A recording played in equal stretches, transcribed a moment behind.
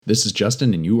This is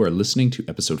Justin, and you are listening to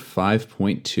episode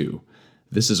 5.2.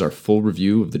 This is our full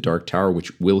review of The Dark Tower,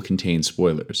 which will contain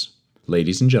spoilers.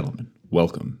 Ladies and gentlemen,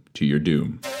 welcome to your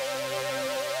doom.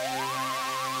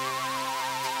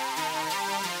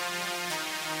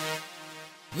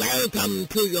 Welcome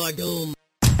to your doom.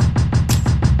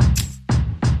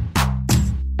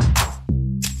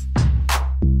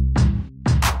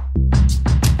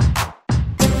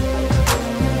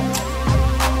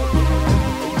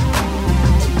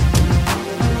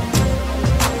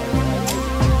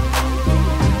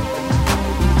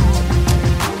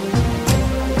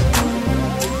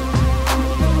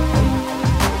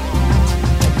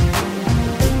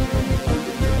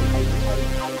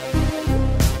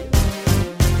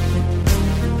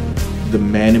 The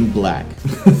man in black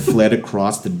fled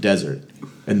across the desert,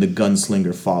 and the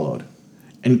gunslinger followed.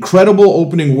 Incredible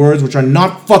opening words which are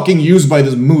not fucking used by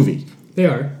this movie. They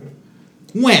are.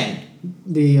 When?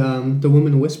 The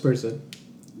woman whispers it.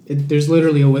 There's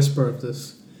literally a whisper of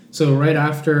this. So right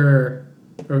after...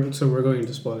 so we're going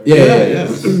to spoilers. Yeah.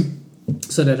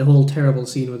 So that whole terrible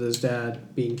scene with his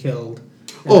dad being killed.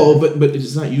 Oh, but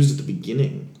it's not used at the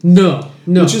beginning. No.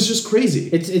 Which is just crazy.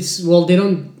 It's well, they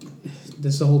don't...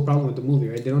 That's the whole problem with the movie,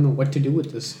 right? They don't know what to do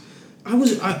with this.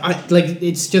 Like,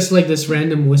 it's just like this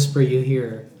random whisper you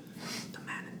hear. The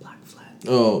man in black fled.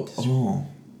 Oh.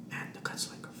 And the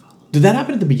gunslinger followed. Did that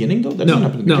happen at the beginning, though? That doesn't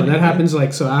happen at the beginning, that right? happens,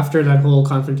 like, so after that whole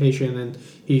confrontation, and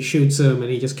he shoots him,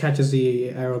 and he just catches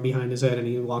the arrow behind his head, and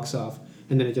he walks off.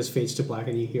 And then it just fades to black,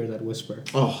 and you hear that whisper.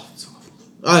 Oh, that's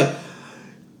awful.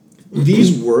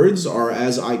 These words are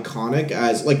as iconic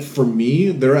as, like, for me,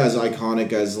 they're as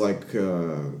iconic as, like,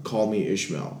 Call Me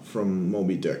Ishmael from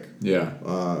Moby Dick. Yeah.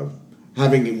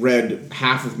 Having read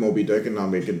half of Moby Dick and not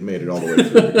made it all the way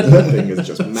through, because that thing is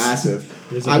just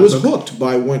massive. I was hooked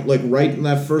by, right in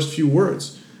that first few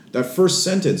words. That first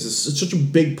sentence is such a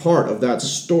big part of that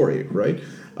story, right?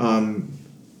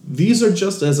 These are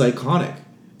just as iconic.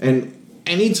 And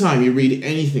anytime you read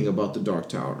anything about the Dark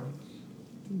Tower,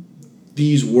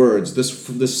 these words,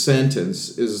 this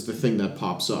sentence is the thing that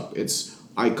pops up. It's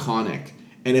iconic,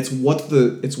 and it's what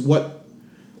the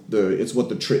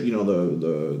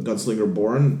Gunslinger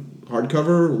Born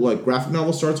hardcover like graphic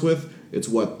novel starts with. It's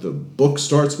what the book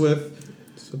starts with.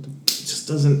 It just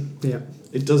doesn't. Yeah.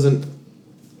 It doesn't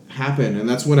happen, and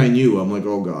that's when I knew. I'm like,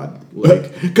 oh god,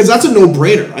 like, because that's a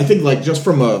no-brainer. I think, like, just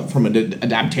from an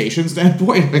adaptation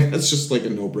standpoint, like, that's just like a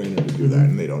no-brainer to do that,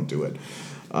 and they don't do it.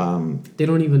 They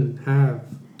don't even have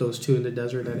those two in the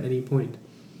desert at any point.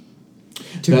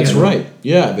 That's right.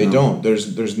 Yeah, they don't.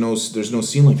 There's no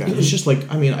scene like that. It's just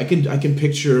like, I mean, I can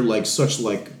picture like such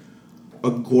like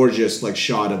a gorgeous like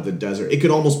shot of the desert. It could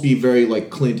almost be very like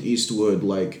Clint Eastwood,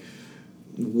 like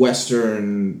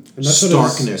Western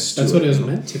starkness. That's what it was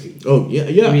meant to be. Oh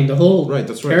yeah. I mean, the whole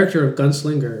that's right. character of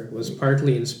Gunslinger was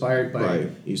partly inspired by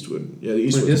Eastwood. Yeah,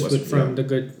 Eastwood from The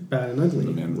Good, Bad, and Ugly.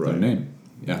 The man with no name.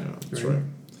 Yeah. That's right.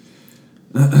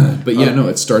 But yeah, no,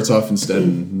 it starts off instead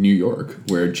in New York,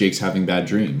 where Jake's having bad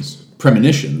dreams.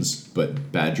 Premonitions,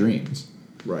 but bad dreams.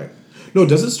 Right. No,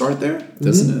 does it start there?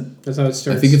 Doesn't it? That's how it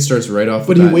starts. I think it starts right off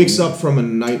But he wakes up from a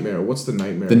nightmare. What's the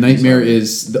nightmare? The nightmare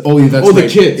is... the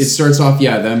kids. It starts off,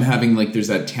 them having, like, there's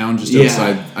that town just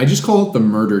outside. I just call it the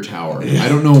Murder Tower. I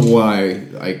don't know why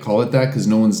I call it that, because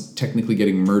no one's technically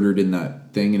getting murdered in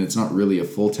that thing, and it's not really a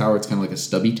full tower. It's kind of like a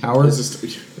stubby tower.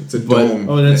 It's a dome.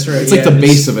 Oh, that's right. It's like the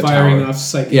base of a firing tower. Off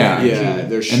psychic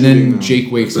they're shooting. And then Jake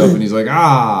wakes up, and he's like,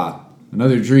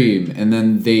 another dream. And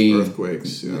then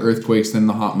Earthquakes. Yeah. Earthquakes. Then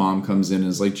the hot mom comes in and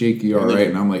is like, Jake, you all right?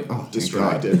 And I'm like, oh,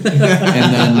 distracted.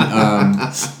 And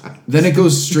then it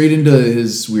goes straight into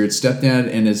his weird stepdad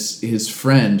and his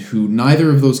friend, who neither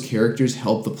of those characters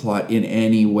help the plot in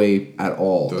any way at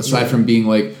all. Aside from being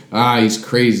like, he's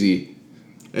crazy.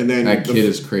 And then that kid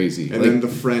is crazy. And then the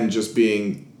friend just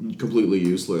being completely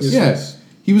useless. Yes.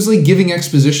 He was like giving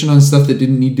exposition on stuff that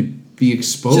didn't need to be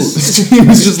exposed. He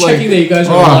was just like, checking that you guys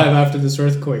were alive after this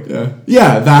earthquake.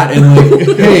 Yeah, that and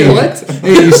like, hey, what?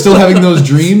 Hey, you still having those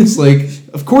dreams? Like,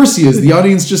 of course he is. The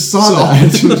audience just saw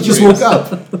that. Just woke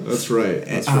up. That's right.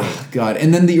 God.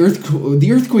 And then the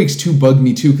earthquakes too bugged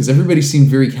me too, because everybody seemed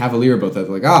very cavalier about that.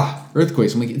 They're like,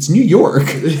 earthquakes. I'm like, it's New York.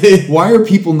 Why are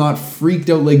people not freaked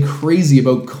out like crazy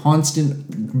about constant,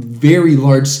 very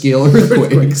large scale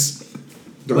earthquakes?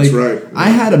 That's right. I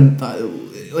had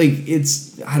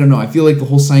I don't know, I feel like the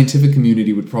whole scientific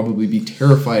community would probably be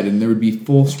terrified and there would be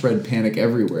full spread panic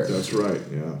everywhere. That's right,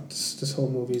 yeah. This whole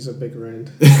movie is a big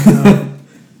rant.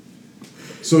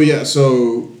 So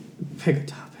Pick a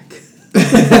topic.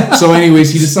 So,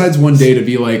 anyways, he decides one day to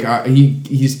be like,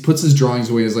 he puts his drawings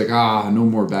away. He's like, no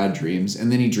more bad dreams,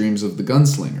 and then he dreams of the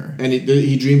gunslinger. And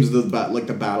he dreams of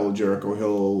the Battle of Jericho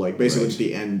Hill, like basically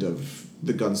the end of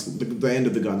the end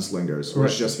of the Gunslingers, where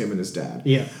it's just him and his dad.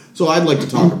 Yeah. So I'd like to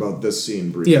talk about this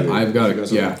scene briefly. Yeah, I've got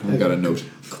a note.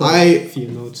 A few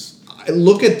notes. I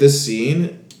look at this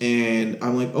scene and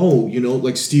I'm like, oh,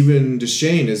 like Stephen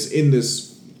Deschain is in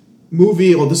this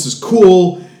movie. Oh, this is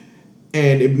cool.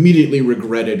 And immediately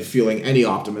regretted feeling any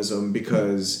optimism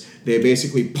because they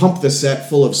basically pump the set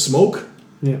full of smoke.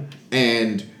 Yeah.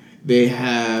 And they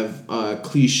have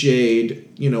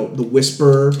cliched, the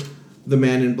Whisper, the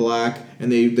Man in Black,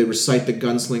 and they recite the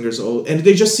Gunslingers oath, and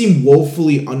they just seem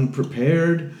woefully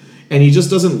unprepared. And he just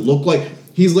doesn't look like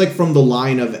he's like from the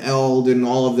line of Eld and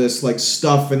all of this like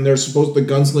stuff. And the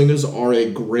Gunslingers are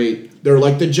they're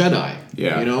like the Jedi,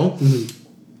 Mm-hmm.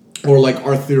 Or like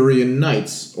Arthurian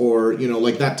knights, or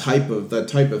like that type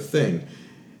of thing.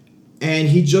 And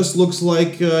he just looks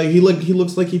like he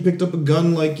looks like he picked up a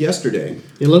gun like yesterday.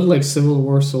 They look like Civil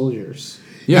War soldiers.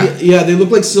 Yeah, they look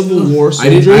like Civil War I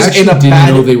soldiers. didn't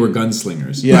know they were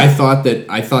gunslingers. Yeah. I thought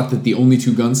that the only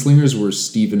two gunslingers were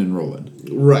Stephen and Roland.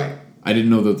 Right. I didn't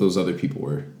know that those other people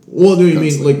were. Well, do you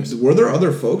mean like gunslingers. were there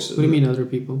other folks? What do you mean other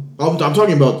people? I'm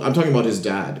talking about his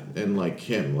dad and like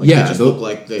him. Like, Yeah, they just look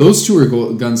like those two are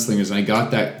gunslingers, and I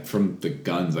got that from the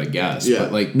guns, I guess. Yeah.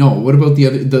 But like, no. What about the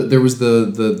other? There was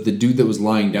the dude that was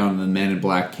lying down, and the Man in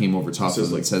Black came over top of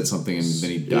him and said something, and then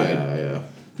he died.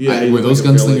 Yeah. Were those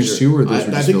like a gunslingers villager. too, or those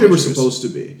were I just think they were villagers? supposed to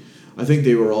be. I think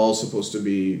they were all supposed to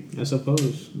be I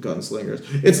suppose.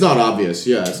 gunslingers. It's not obvious.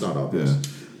 Yeah, it's not obvious.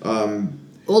 Yeah.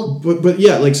 Well, But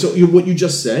yeah, like so what you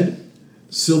just said,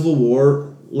 Civil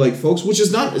War like folks, which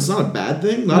is not a bad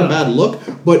thing, not a bad look,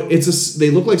 but they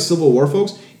look like Civil War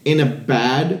folks in a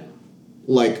bad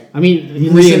like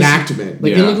reenactment.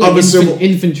 Like Yeah. they look like Of a civil-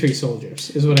 infantry soldiers,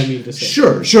 is what I mean to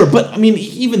say. Sure, but I mean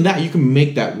even that you can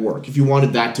make that work if you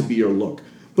wanted that to be your look.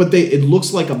 But it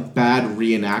looks like a bad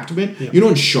reenactment. Yeah.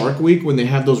 In Shark Week when they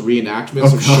have those reenactments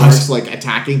of God. sharks like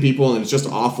attacking people and it's just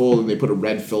awful and they put a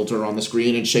red filter on the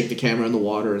screen and shake the camera in the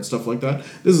water and stuff like that.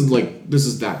 This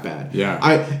is that bad. Yeah.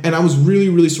 I was really,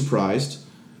 really surprised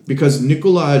because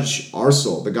Nikolaj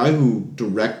Arcel, the guy who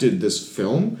directed this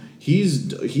film, he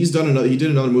did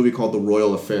another movie called The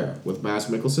Royal Affair with Mads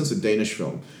Mikkelsen. It's a Danish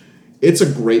film. It's a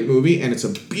great movie and it's a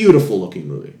beautiful looking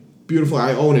movie. Beautiful.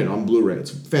 I own it on Blu-ray.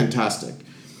 It's fantastic.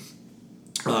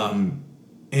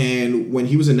 And when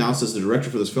he was announced as the director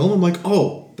for this film, I'm like,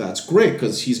 oh, that's great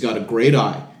because he's got a great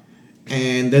eye.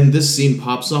 And then this scene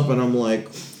pops up, and I'm like,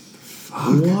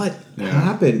 what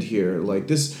happened here? Like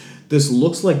this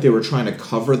looks like they were trying to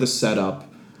cover the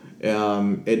setup.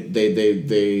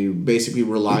 They basically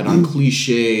relied on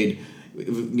cliched,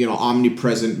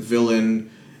 omnipresent villain.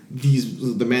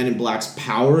 The Man in Black's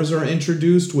powers are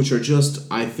introduced, which are just,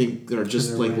 I think, they're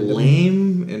just like random.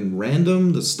 lame and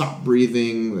random. The stop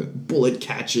breathing, the bullet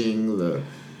catching,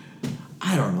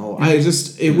 I don't know.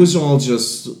 It was all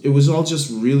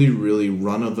just really, really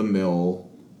run of the mill,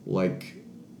 like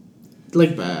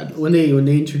bad. When they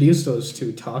introduce those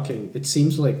two talking, it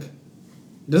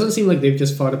doesn't seem like they've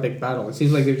just fought a big battle. It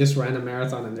seems like they've just ran a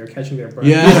marathon and they're catching their breath.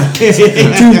 Yeah.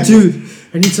 Dude,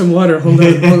 I need some water. Hold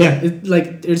on.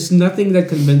 There's nothing that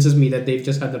convinces me that they've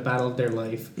just had the battle of their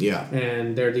life. Yeah.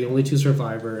 And they're the only two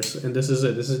survivors, and this is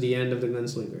it. This is the end of the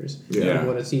Gunslingers. Yeah.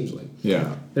 What it seems like.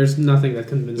 Yeah. There's nothing that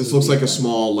convinces This looks me like of a that.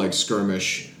 small like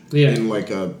skirmish Yeah. in like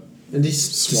a And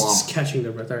just swamp. catching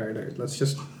their breath. All right. Let's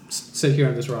just sit here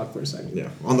on this rock for a second. Yeah.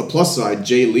 On the plus side,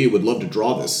 Jay Lee would love to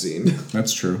draw this scene.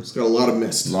 That's true. It's got a lot of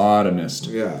mist. Lot of mist.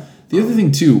 Yeah. The other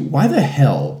thing too, why the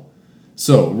hell?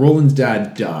 So Roland's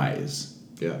dad dies,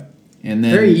 Yeah. and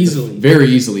then Very easily. Very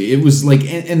easily. It was like,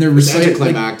 and they're reciting.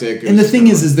 anticlimactic. And the thing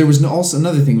is there was also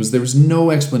another thing was there was no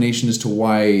explanation as to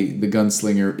why the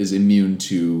gunslinger is immune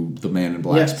to the Man in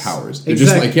Black's Yes, powers. They're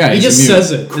exactly. just like, yeah, he he's just immune.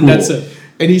 says it, Cool. and that's it.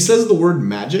 And he says the word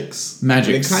magics.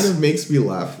 Magics. And it kind of makes me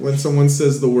laugh when someone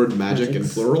says the word magic in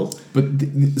Magics. plural. But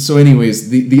so, anyways,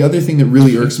 the other thing that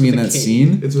really irks me in The that K.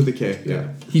 scene, It's with a K. Yeah.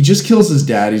 he just kills his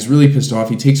dad. He's really pissed off.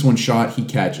 He takes one shot. He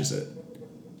catches it.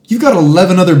 You've got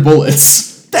 11 other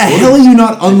bullets. The hell are you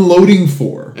not unloading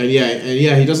for? And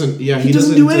he doesn't. Yeah, He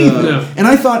doesn't do anything. No. And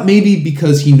I thought maybe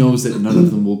because he knows that none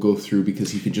of them will go through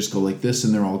because he could just go like this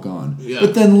and they're all gone. Yeah.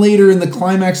 But then later in the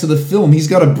climax of the film, he's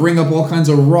got to bring up all kinds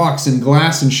of rocks and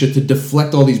glass and shit to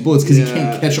deflect all these bullets because he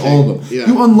can't catch all of them. Yeah.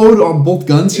 You unload on both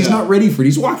guns, he's Yeah. not ready for it.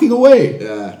 He's walking away.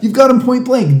 Yeah. You've got him point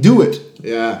blank. Do it.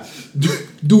 Yeah.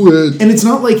 Do it. And it's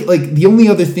not like the only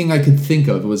other thing I could think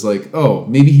of was like, oh,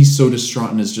 maybe he's so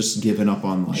distraught and has just given up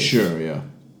on life. Sure. Yeah.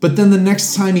 But then the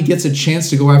next time he gets a chance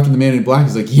to go after the Man in Black,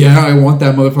 he's like, yeah, I want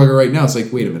that motherfucker right now. It's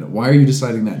like, wait a minute, why are you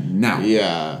deciding that now?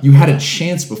 Yeah. You had a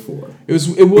chance before. It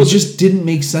just didn't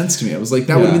make sense to me. I was like,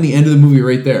 that would have been the end of the movie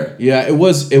right there. Yeah, it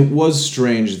was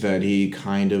strange that he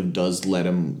kind of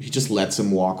he just lets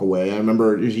him walk away. I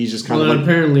remember he just kind of like...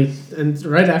 apparently, and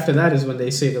right after that is when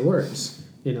they say the words.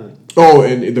 You know. Oh,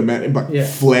 and the Man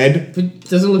fled. But it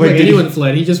doesn't look like anyone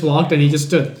fled. He just walked and he just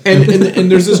stood.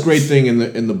 And there's this great thing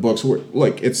in the books where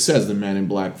like it says the Man in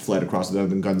Black fled across the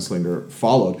desert and Gunslinger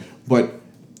followed, but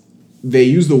they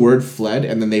use the word fled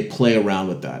and then they play around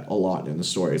with that a lot in the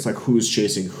story. It's like who's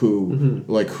chasing who,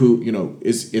 like who, you know,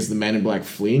 is the Man in Black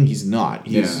fleeing? He's not.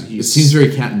 He's it seems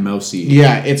very cat and mousey.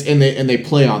 Yeah, it's and they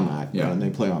play on that. Yeah, and they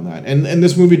play on that. And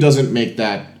this movie doesn't make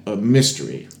that a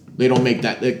mystery. They don't make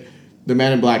that the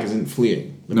Man in Black isn't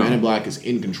fleeing. The Man in Black is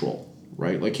in control,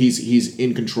 right? Like he's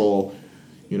in control.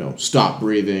 You know, stop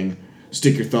breathing,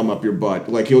 stick your thumb up your butt.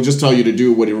 Like he'll just tell you to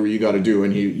do whatever you got to do,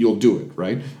 and you'll do it,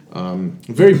 right?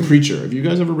 Very Preacher. Have you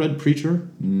guys ever read Preacher?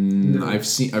 No.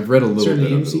 I've read a little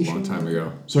bit of it a long time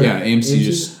ago. Sorry? Yeah, AMC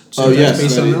just. Oh yes,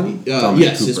 based on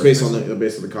yes, it's based on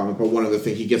the comic. But one of the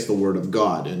things, he gets the word of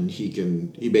God, and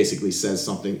he basically says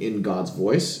something in God's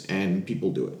voice, and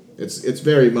people do it. It's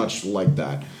very much like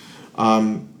that.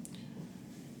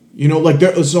 You know, like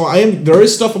there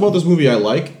is stuff about this movie I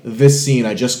like. This scene,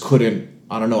 I just couldn't.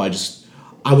 I don't know. I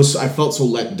felt so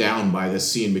let down by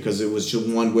this scene because it was just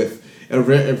one with a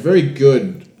very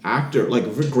good actor, like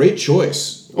a great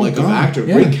choice, of actor,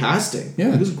 great casting.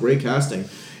 Yeah, it was great casting.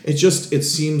 It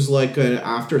seems like an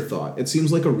afterthought. It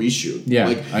seems like a reshoot. Yeah,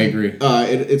 like, I agree.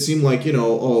 It seemed like, you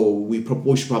know, we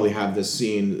should probably have this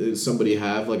scene. Somebody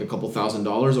have like a couple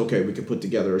 $1,000. Okay, we can put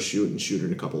together a shoot and shoot it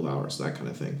in a couple of hours. That kind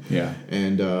of thing. Yeah.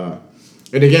 And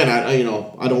again,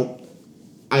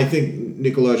 I think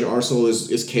Nicolas Arcel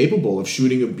is capable of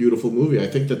shooting a beautiful movie. I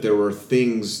think that there were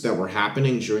things that were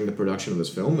happening during the production of this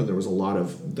film, and there was a lot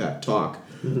of that talk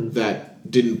that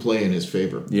didn't play in his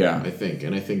favor. Yeah, I think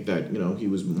that, you know, he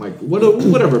was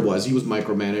whatever it was, he was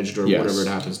micromanaged or whatever it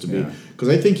happens to be. Because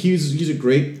I think he's a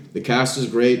great. The cast is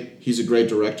great. He's a great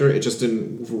director. It just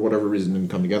didn't, for whatever reason, didn't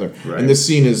come together. Right. And this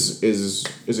scene is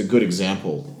a good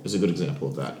example. Is a good example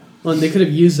of that. Well, and they could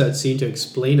have used that scene to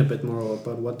explain a bit more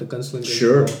about what the Gunslinger is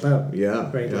all about.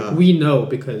 Yeah. Right. Yeah. Like we know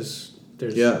because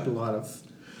there's a lot of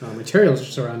materials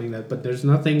surrounding that, but there's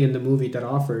nothing in the movie that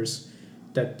offers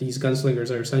that these gunslingers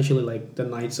are essentially like the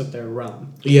knights of their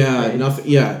realm. Yeah, right? nothing.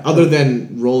 Yeah, other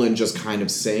than Roland just kind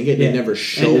of saying it, they never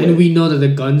show it. And we know that the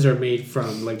guns are made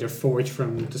from, like, they're forged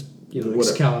from just, you know,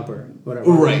 Excalibur,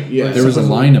 whatever. Right. Yeah. There was a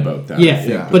line about that.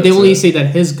 Yeah. But they only say that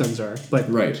his guns are.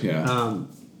 But right. Yeah.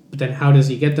 But then how does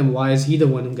he get them? Why is he the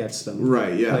one who gets them?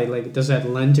 Right. Yeah. Like does that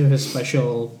lend to his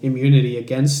special immunity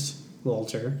against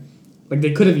Walter? Like,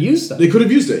 they could have used that. They could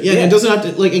have used it. Yeah, it doesn't have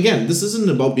to... Like, again, this isn't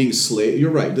about being slave... You're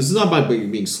right. This is not about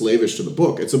being slavish to the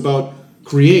book. It's about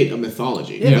create a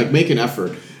mythology. Yeah. Like, make an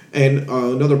effort. And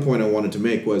another point I wanted to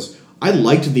make was I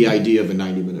liked the idea of a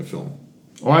 90-minute film.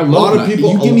 Oh, I love that.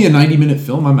 You give me a 90-minute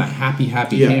film, I'm a happy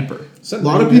camper. A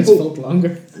lot of people... felt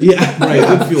longer. Yeah, right.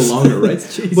 It did feel longer,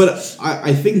 right? But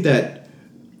I think that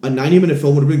a 90-minute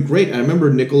film would have been great. And I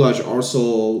remember Nicolas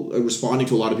Arcel responding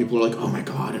to a lot of people who are like, oh my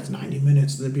God, it's 90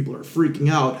 minutes. And then people are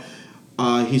freaking out.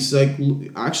 He's like,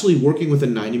 actually working with a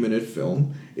 90-minute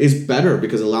film is better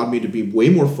because it allowed me to be way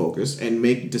more focused and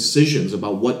make decisions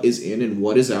about what is in and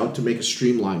what is out to make a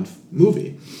streamlined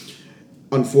movie.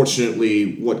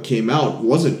 Unfortunately, what came out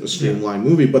wasn't a streamlined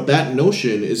movie, but that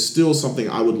notion is still something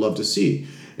I would love to see.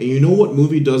 And you know what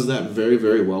movie does that very,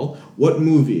 very well? What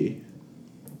movie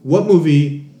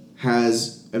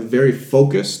has a very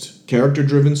focused,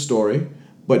 character-driven story,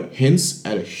 but hints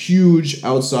at a huge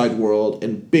outside world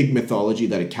and big mythology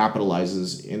that it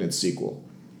capitalizes in its sequel?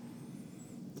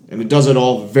 And it does it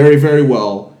all very, very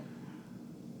well.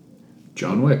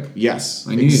 John Wick. Yes,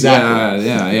 exactly.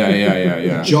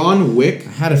 Yeah. John Wick.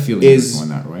 I had a feeling it was going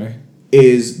that way.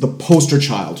 Is the poster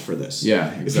child for this.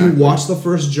 Yeah, exactly. If you watch the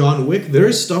first John Wick, there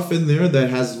is stuff in there that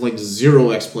has like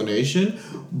zero explanation,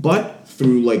 but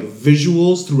through like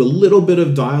visuals, through a little bit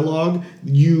of dialogue,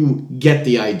 you get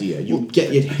the idea.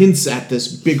 It hints at this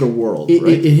bigger world.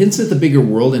 Right? It hints at the bigger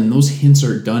world, and those hints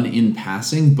are done in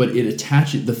passing, but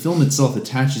the film itself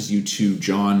attaches you to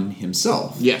John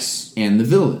himself. Yes. And the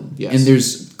villain. Yes. And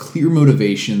there's clear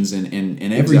motivations and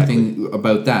everything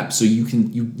about that. So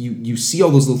you see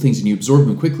all those little things and you absorb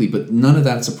them quickly, but none of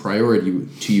that's a priority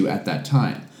to you at that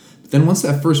time. But then once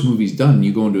that first movie's done and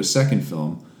you go into a second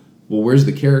film, well, where's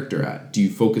the character at? Do you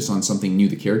focus on something new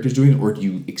the character's doing, or do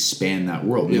you expand that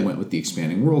world? They went with the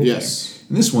expanding world Yes. thing.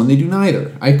 In this one, they do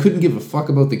neither. I couldn't give a fuck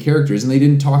about the characters, and they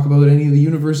didn't talk about any of the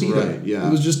universe either. Right, yeah.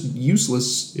 It was just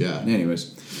useless. Yeah.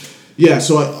 Anyways. Yeah,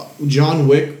 so John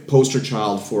Wick, poster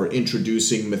child for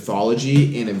introducing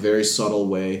mythology in a very subtle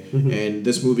way, and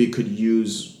this movie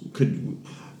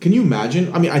Can you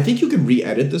imagine? I mean, I think you could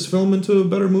re-edit this film into a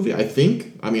better movie. I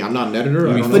think. I mean, I'm not an editor.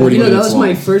 I don't know. But 40 that minutes was my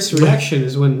long. first reaction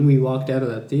is when we walked out of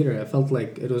that theater. I felt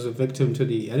like it was a victim to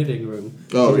the editing room.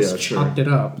 Oh, They just yeah, sure. chopped it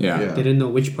up. Yeah. Yeah. They didn't know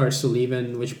which parts to leave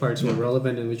in, which parts were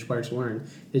relevant, and which parts weren't.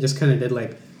 They just kind of did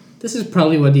like, this is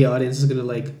probably what the audience is gonna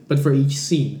like, but for each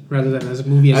scene rather than as a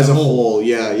movie As a whole,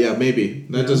 yeah, maybe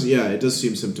that Yeah. does. Yeah, it does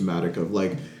seem symptomatic of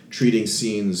like treating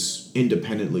scenes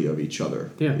independently of each other.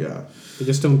 Yeah. Yeah. They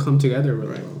just don't come together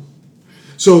really Right. well.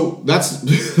 So that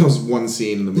was one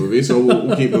scene in the movie. So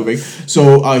we'll keep moving.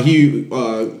 So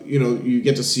you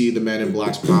get to see the Man in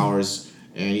Black's powers,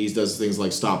 and he does things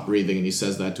like stop breathing, and he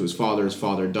says that to his father. His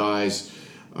father dies,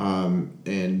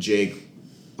 and Jake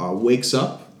wakes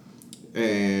up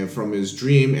from his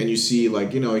dream, and you see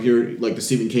here like the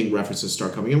Stephen King references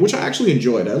start coming in, which I actually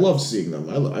enjoyed. I love seeing them.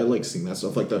 I like seeing that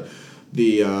stuff. Like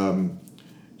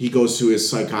he goes to his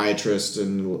psychiatrist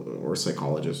or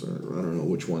psychologist, or I don't know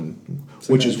which one,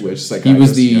 which is which. He was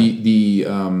Psychiatrist,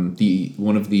 the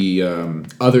one of the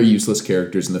other useless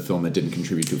characters in the film that didn't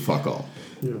contribute to fuck all.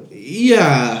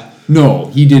 yeah. No,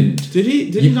 he didn't. Did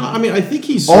he not? I mean, I think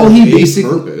he's All he served a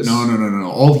basically purpose.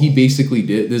 no. All he basically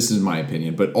did. This is my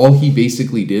opinion, but all he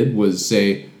basically did was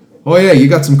say, "Oh yeah, you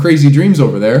got some crazy dreams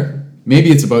over there.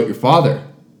 Maybe it's about your father."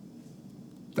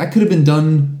 That could have been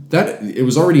done. That it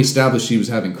was already established he was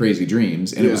having crazy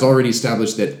dreams, and it was Yeah. already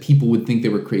established that people would think they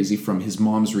were crazy from his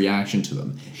mom's reaction to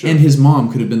them. Sure. And his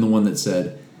mom could have been the one that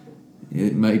said,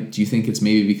 do you think it's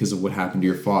maybe because of what happened to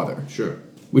your father?" Sure.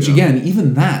 Which Yeah. again,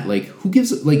 even that, like, who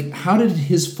gives, like, how did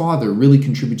his father really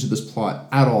contribute to this plot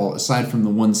at all, aside from the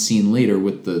one scene later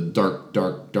with the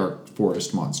dark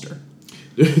forest monster?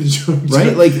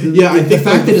 Right? Like, yeah, I think the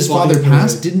fact that his father father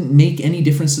passed didn't make any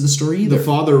difference to the story either. The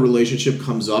father relationship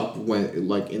comes up when,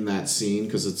 like, in that scene,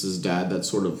 because it's his dad that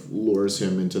sort of lures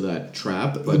him into that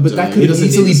trap. But that he could have doesn't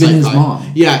easily need the been his psychi- mom.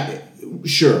 Yeah,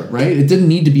 sure. Right? It didn't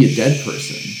need to be a dead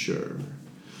person.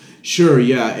 Sure,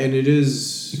 yeah, and it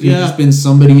is. It could have just been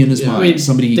somebody in his mind, I mean,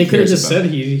 somebody he they could have cares just about.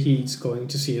 said he's going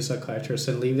to see a psychiatrist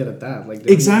and leave it at that. Like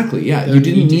they Exactly, yeah. they You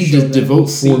didn't need show to that devote whole 4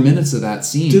 scene. minutes of that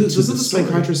scene to Doesn't the the story.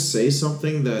 psychiatrist say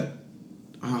something that.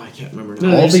 I can't remember now.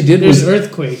 No, All there's, they did there's was-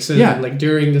 earthquakes and Yeah. like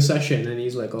during the session, and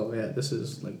he's like, "Oh yeah, this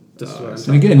is what I'm And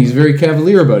talking again, he's very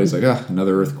cavalier about it. He's like,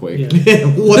 another earthquake. Yeah.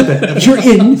 What the hell? You're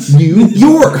in New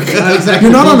York.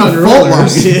 You're not on a fault line.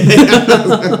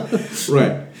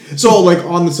 Right. So, like,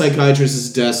 on the psychiatrist's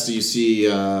desk, you see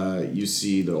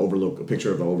the a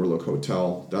picture of the Overlook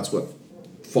Hotel. That's what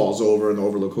falls over, and the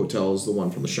Overlook Hotel is the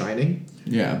one from The Shining.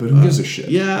 Yeah, but who gives a shit?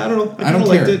 Yeah, I don't know. I don't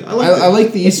kinda care. liked it. I liked it. I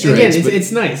like the Easter Again, eggs. it's, but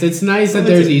it's nice. It's nice that liked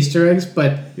there's it. Easter eggs,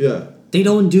 but Yeah. they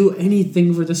don't do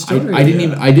anything for the story. I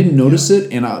didn't notice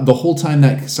it, and the whole time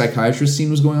that psychiatrist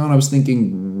scene was going on, I was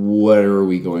thinking, where are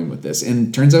we going with this?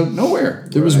 And turns out nowhere.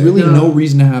 There was Right. really No. no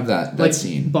reason to have that like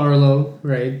scene. Barlow,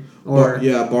 right? Or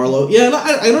Barlow. Yeah, no,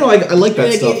 I don't know. I like that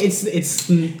like, stuff. it's It's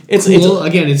cool.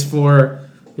 Again, it's for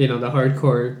the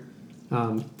hardcore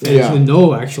fans Yeah. who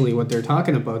know actually what they're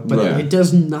talking about, but Right. it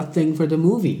does nothing for the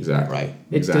movie. Exactly. Right.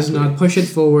 It does not push it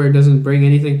forward. Doesn't bring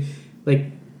anything.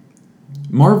 Like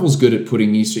Marvel's good at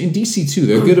putting Easter in DC too.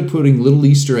 They're good at putting little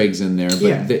Easter eggs in there, but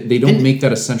Yeah. they don't And- make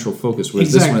that a central focus.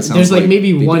 Whereas this one, it sounds There's like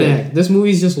maybe they one did. egg. This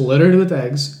movie's just littered with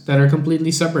eggs that are completely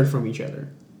separate from each other.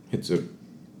 It's a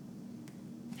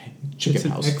chicken It's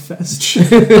an house. egg fest.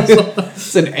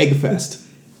 It's an egg fest.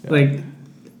 Like,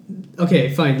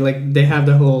 okay, fine. Like they have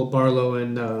the whole Barlow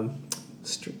and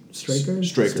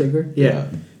Straker. Yeah.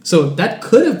 So that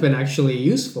could have been actually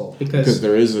useful Because because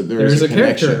there is a connection.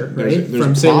 character right There's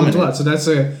from a Salem's prominent- Lot. So that's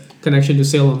a connection to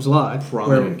Salem's Lot,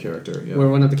 prominent character. Yeah. where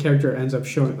one of the character ends up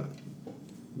shows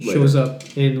Later.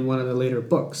 up in one of the later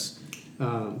books.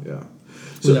 Yeah.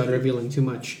 Without revealing too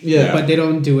much. Yeah. But they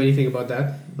don't do anything about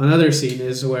that. Another scene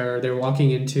is where they're walking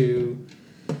into,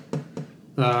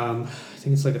 I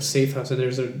think it's like a safe house,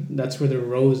 and that's where the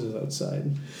rose is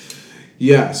outside.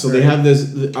 Yeah, so they Right. have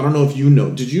this. I don't know if you know.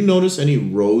 Did you notice any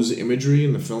rose imagery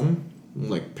in the film?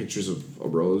 Like pictures of a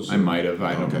rose? I might have.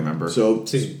 I don't Okay. remember. So,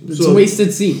 It's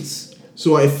wasted scenes.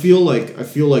 so I feel like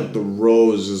the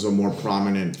rose is a more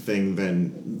prominent thing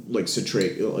than like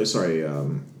Straker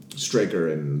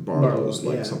and Barlow's, Barlow,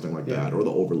 like yeah. something like Yeah. that, or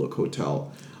the Overlook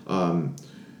Hotel.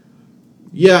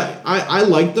 Yeah, I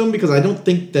like them because I don't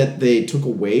think that they took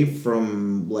away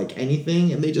from like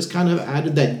anything, and they just kind of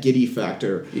added that giddy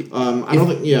factor. I don't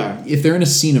think, yeah. If they're in a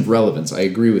scene of relevance, I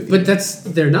agree with you. But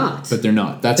they're not. But they're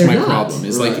not. That's They're my not. problem.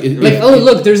 Is Right. Oh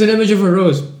look, there's an image of a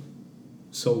rose.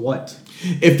 So what?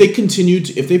 If they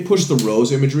continued, if they pushed the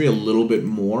rose imagery a little bit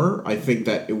more, I think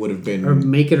that it would have been Or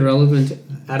make it relevant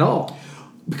at all.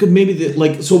 because maybe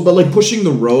but pushing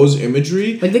the rose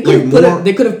imagery, Like they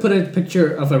could have put a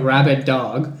picture of a rabid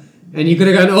dog, and you could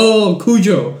have gone,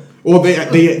 Cujo. Well,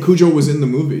 Cujo was in the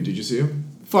movie. Did you see him?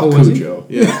 Fuck was he? Cujo.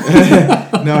 Yeah.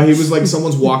 No, he was like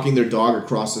someone's walking their dog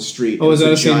across the street. Oh, was and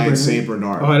that it's a giant Saint Saint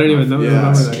Bernard? Oh, I don't even know. Yeah,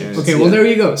 Remember that. yeah, Okay, well there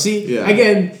you go. See, Yeah.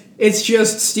 again, it's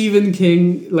just Stephen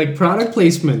King like product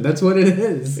placement. That's what it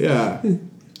is. Yeah.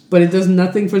 But it does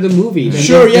nothing for the movie.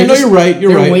 Sure, yeah, no, you're right,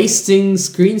 you're they're right. wasting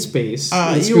screen space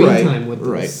and you're screen right, time with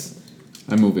right. this.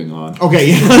 I'm moving on.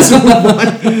 Okay, yeah. Let's move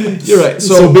on. You're right.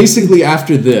 So basically,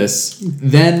 after this,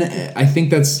 then I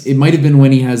think it might have been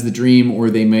when he has the dream, or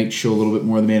they might show a little bit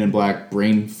more of the Man in Black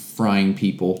brain frying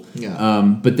people. Yeah.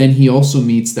 But then he also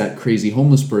meets that crazy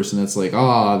homeless person that's like,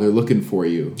 they're looking for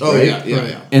you. Oh right?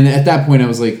 yeah. And at that point, I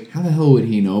was like, how the hell would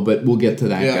he know? But we'll get to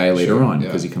that Yeah, guy later sure, on yeah.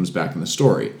 because he comes back in the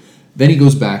story. Then he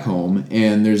goes back home,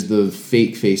 and there's the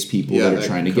fake face people Yeah, that are that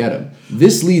trying to come- get him.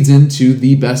 This leads into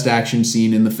the best action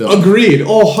scene in the film. Agreed.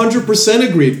 Oh, 100%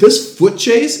 agreed. This foot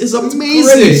chase is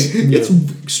amazing. great. It's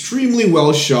extremely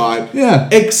well shot. Yeah.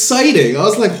 Exciting. I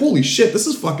was like, holy shit, this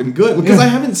is fucking good. Because Yeah. I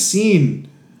haven't seen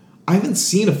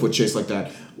a foot chase like that.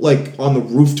 Like on the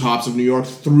rooftops of New York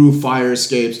through fire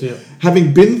escapes. Yeah.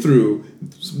 Having been through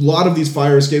a lot of these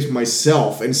fire escapes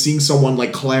myself and seeing someone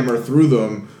like clamber through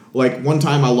them. Like one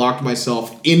time I locked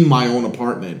myself in my own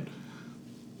apartment.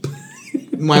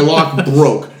 My lock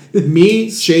broke. Me,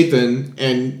 Chetan,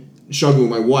 and Shagu,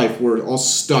 my wife, were all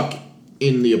stuck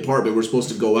in the apartment. We're supposed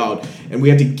to go out, and we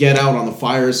had to get out on the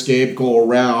fire escape, go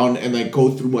around, and then go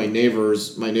through my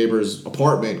neighbor's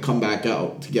apartment, come back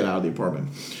out to get out of the apartment.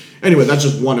 Anyway, that's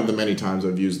just one of the many times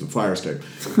I've used the fire escape.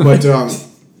 But and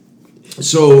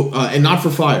not for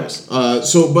fires.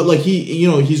 But like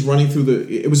he's running through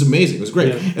it was amazing. It was great,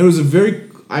 Yeah. and it was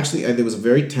there was a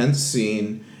very tense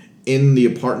scene in the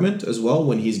apartment as well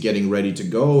when he's getting ready to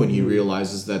go and he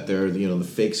realizes that they're the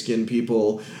fake skin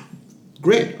people.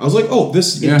 Great. I was like, oh,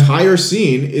 this entire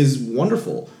scene is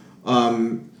wonderful.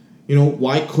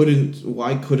 Why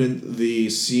couldn't the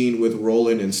scene with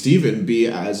Roland and Steven be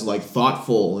as like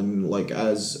thoughtful and like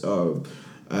as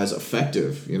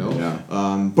effective,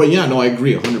 Yeah. But yeah, no, I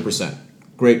agree 100%.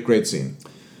 Great scene.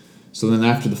 So then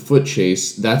after the foot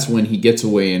chase, that's when he gets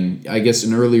away, and I guess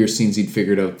in earlier scenes he'd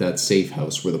figured out that safe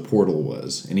house where the portal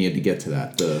was, and he had to get to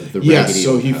that, the Yeah, raggedy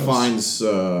so old he house. finds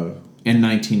And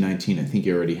 1919, I think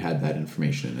he already had that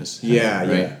information in his head,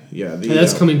 right? yeah. And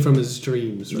that's coming from his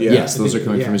dreams, right? Yeah. Yes, those are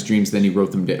coming from his dreams. Then he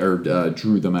wrote them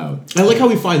drew them out. I like how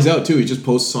he finds out too. He just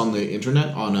posts on the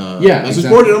internet on a Yeah, message exactly.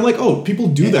 board, and I'm like, oh, people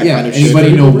do that kind of shit.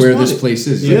 Anybody know People where respond. this place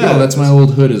is? Yeah, Yeah, that's my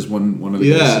old hood. Is one of the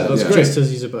Yeah, guys said. that's great. Just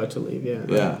as he's about to leave, yeah.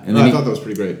 Yeah, And then I he- thought that was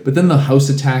pretty great. But then the house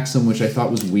attacks him, which I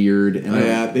thought was weird. And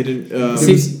Yeah, they didn't.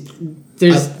 See,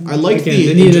 there's I like again, the-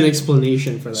 they need an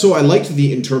explanation for that. So I liked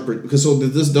the interpret because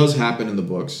this does happen in the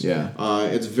books. Yeah.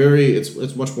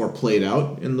 It's much more played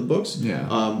out in the books. Yeah.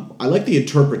 I like the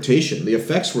interpretation. The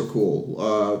effects were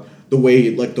cool. The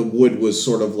way like the wood was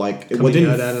sort of like it Coming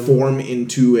out at didn't him. form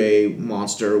into a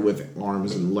monster with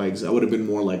arms and legs. That would have been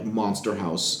more like Monster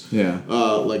House. Yeah.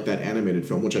 Like that animated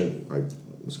film, which I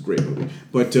was a great movie.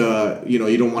 But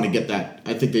you don't want to get that.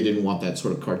 I think they didn't want that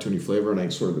sort of cartoony flavor, and I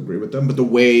sort of agree with them. But the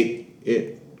way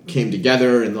it came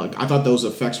together and like I thought those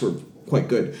effects were quite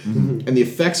good. Mm-hmm. And the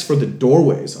effects for the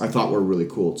doorways I thought were really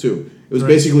cool too. It was Right.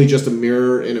 basically just a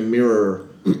mirror in a mirror,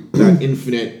 that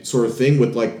infinite sort of thing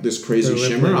with like this crazy The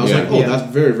shimmer. I was rippling, like, oh, yeah.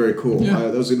 that's very, very cool. Yeah.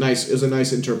 That was a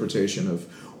nice interpretation of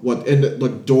what and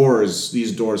like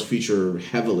these doors feature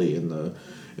heavily in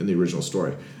the original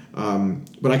story.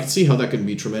 But I can see how that can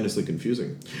be tremendously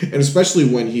confusing, and especially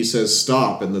when he says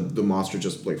stop and the monster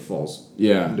just like falls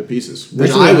into pieces. Which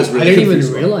Actually, I was really I didn't even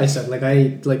confused about. realize that.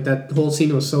 Like that whole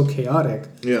scene was so chaotic.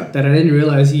 Yeah. That I didn't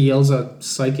realize he yells out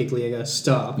psychically, I guess,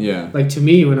 stop. Yeah. Like to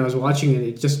me, when I was watching it,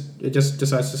 it just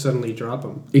decides to suddenly drop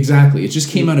him. Exactly. It just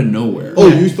came out of nowhere. Oh,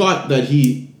 you thought that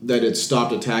it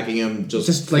stopped attacking him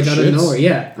just like for out shits? of nowhere.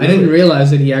 Yeah, I Really? didn't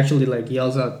realize that he actually like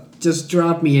yells out, "Just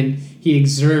drop me!" and he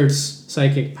exerts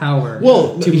psychic power.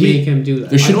 Well, to he- make him do that.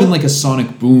 There should have been like a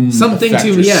sonic boom. something effect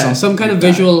to or yeah, something some kind like of that.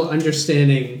 visual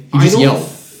understanding. He I just don't yelled.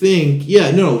 think.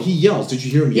 Yeah, no, he yells. Did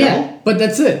you hear him yell? Yeah, but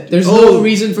that's it. There's Oh. no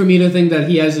reason for me to think that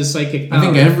he has a psychic power. I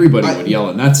think everybody would yell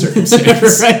in that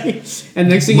circumstance. right. And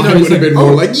next thing you know, Mine he's would have like, been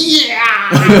more like yeah.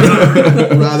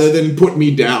 rather than put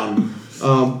me down.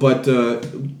 But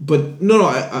no,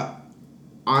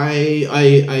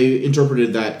 I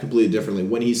interpreted that completely differently.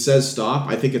 When he says stop,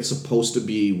 I think it's supposed to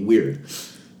be weird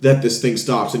that this thing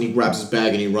stops and he grabs his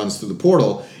bag and he runs through the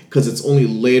portal, because it's only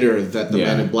later that the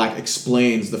Man in Black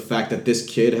explains the fact that this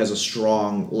kid has a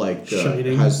strong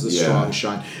strong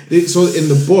shine. So in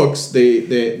the books,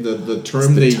 the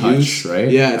term they touch, use, right?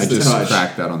 Yeah, it's I the just touch.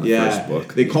 cracked that on the first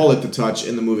book. They call it the touch.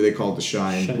 In the movie, they call it the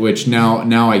shine. Which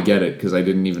now I get it, because I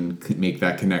didn't even make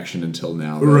that connection until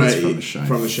now. That Right, it's from the shine.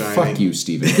 From the Shining. Fuck you,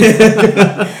 Steven.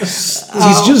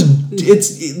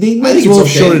 They might as well have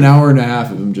showed an hour and a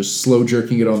half of him just slow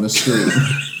jerking it on the screen.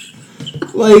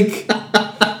 Like,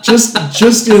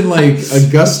 just in like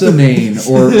Augusta, Maine,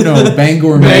 or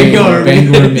Bangor,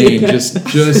 Maine,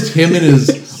 just him in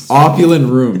his opulent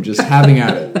room, just having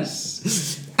at it.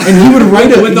 And he would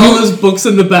write it with all his books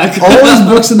in the background. All his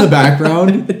books in the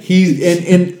background.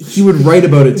 He would write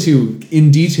about it too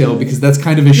in detail, because that's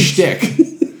kind of his shtick.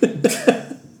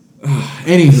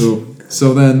 Anywho,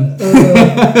 so then,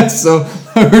 so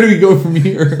where do we go from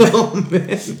here? Oh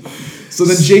man. So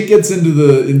then Jake gets into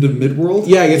Midworld.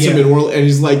 Yeah, he gets to Midworld, and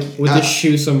he's like with his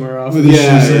shoe somewhere off. With his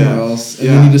shoe somewhere else, and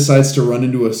then he decides to run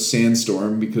into a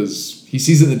sandstorm because he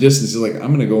sees it in the distance. He's like, "I'm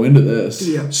going to go into this."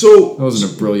 Yeah. So that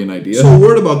wasn't a brilliant idea. So a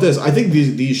word about this. I think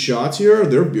these shots here,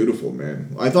 they're beautiful,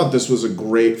 man. I thought this was a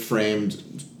great framed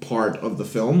part of the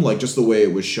film, like just the way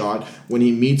it was shot. When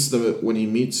he meets I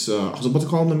was about to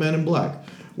call him the Man in Black.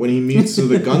 When he meets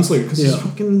the gunslinger, because he's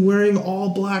fucking wearing all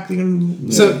black.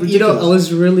 So, I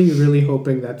was really, really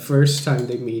hoping that first time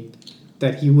they meet,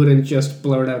 that he wouldn't just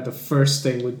blurt out the first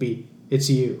thing would be, "It's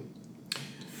you."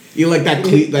 You like that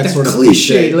sort of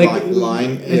cliche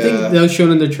line. I think that was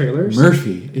shown in the trailers.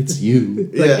 Murphy, it's you.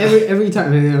 Like every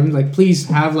time, and I'm like, please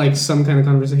have like some kind of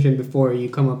conversation before you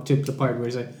come up to the part where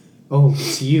he's like, "Oh,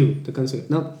 it's you, the gunslinger."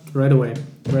 No, right away,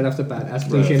 right off the bat, as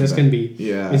cliche as can be.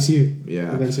 Yeah, it's you.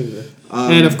 Yeah, the gunslinger.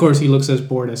 And of course, he looks as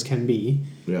bored as can be.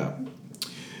 Yeah.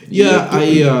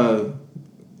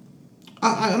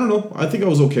 I don't know. I think I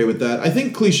was okay with that. I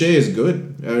think cliche is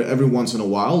good every once in a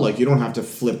while. Like, you don't have to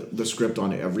flip the script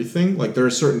on everything. Like, there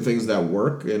are certain things that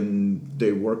work, and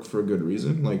they work for a good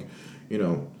reason. Like, I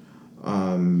don't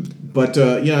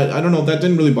know. That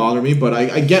didn't really bother me, but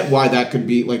I get why that could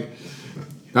be, like...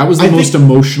 That was the most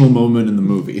emotional moment in the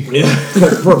movie. Yeah,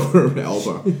 for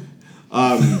Elba.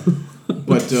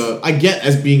 But I get,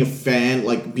 as being a fan,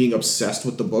 like being obsessed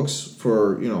with the books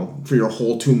for your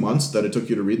whole 2 months that it took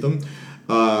you to read them.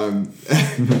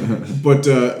 But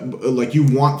like, you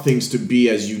want things to be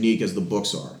as unique as the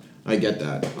books are. I get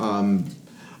that.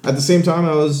 At the same time,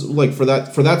 I was like, for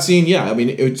that scene, yeah. I mean,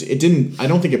 it didn't. I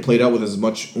don't think it played out with as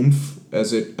much oomph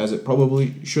as it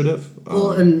probably should have.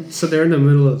 Well, and so they're in the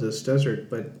middle of this desert,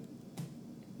 but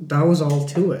that was all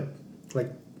to it.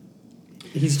 Like,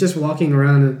 he's just walking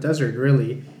around in the desert,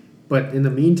 really. But in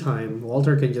the meantime,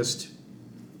 Walter can just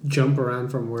jump around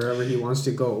from wherever he wants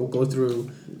to go through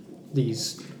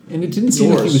these. And it didn't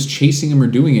seem like he was chasing him or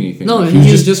doing anything. No, he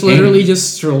was just literally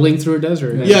just strolling through a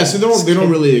desert. Yeah, so they don't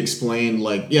really explain,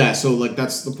 like, so like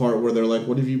that's the part where they're like,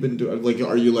 what have you been doing? Like,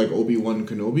 are you like Obi-Wan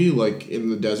Kenobi, like in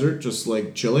the desert, just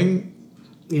like chilling?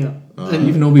 Yeah. And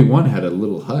even Obi-Wan had a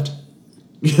little hut.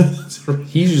 Yeah, that's right.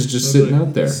 He was just sitting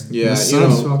out there. Yeah,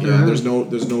 there's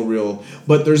no real.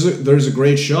 But there's a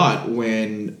great shot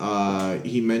when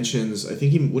he mentions. I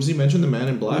think what does he mention? The Man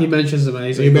in Black. He mentions the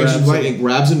Man. He mentions Black and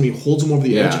grabs him. And he holds him over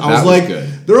the edge. I was like,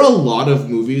 there are a lot of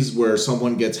movies where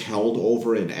someone gets held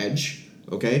over an edge.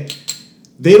 Okay.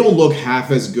 They don't look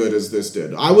half as good as this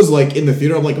did. I was like in the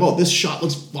theater. I'm like, oh, this shot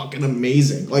looks fucking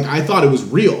amazing. Like, I thought it was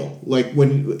real. Like,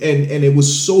 when and it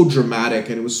was so dramatic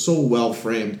and it was so well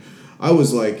framed. I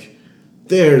was like,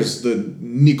 there's the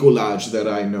Nicolaj that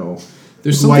I know.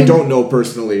 Who I don't know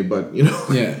personally, but,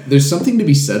 Yeah, there's something to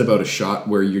be said about a shot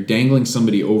where you're dangling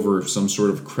somebody over some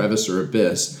sort of crevice or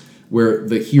abyss, where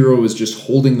the hero is just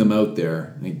holding them out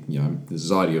there. This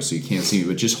is audio, so you can't see me,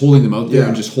 but just holding them out there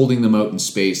and just holding them out in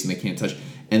space, and they can't touch.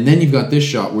 And then you've got this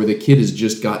shot where the kid has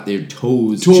just got their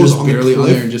toes just barely on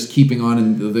there and just keeping on,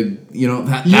 and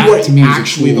that to me was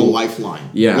actually the lifeline.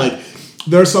 Yeah. Like,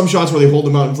 there are some shots where they hold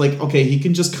him out and it's like, okay, he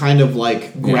can just kind of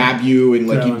like grab you and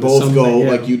like you'd both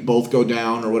go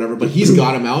down or whatever, but he's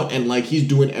got him out and like he's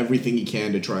doing everything he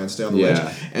can to try and stay on the ledge.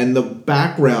 And the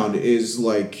background is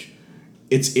like,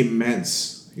 it's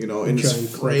immense, and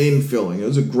it's frame filling. It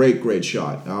was a great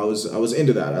shot. I was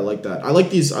into that. I like that. I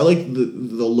like the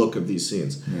look of these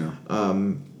scenes. Yeah.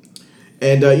 And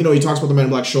he talks about the Man in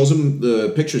Black, shows him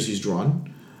the pictures he's drawn.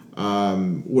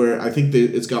 Where I think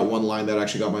it's got one line that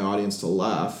actually got my audience to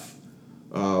laugh.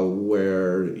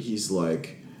 where he's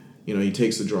like, he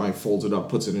takes the drawing, folds it up,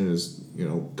 puts it in his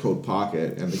coat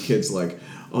pocket, and the kid's like,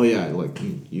 oh yeah, like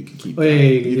you can keep. Oh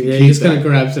yeah, he just kind of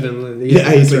grabs it and he's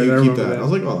like, you keep that. I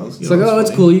was like, oh, that's it's like, oh,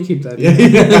 that's cool. You keep that.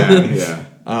 Yeah.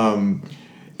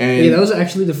 And that was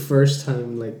actually the first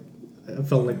time like I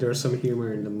felt like there was some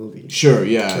humor in the movie. Sure,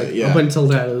 yeah, like, yeah. Up until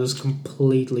that, it was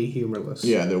completely humorless.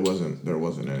 Yeah, there wasn't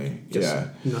any. Just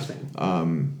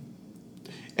nothing.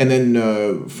 And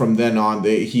then from then on,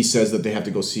 he says that they have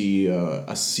to go see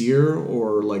a seer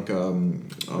or like someone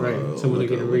who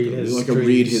can read his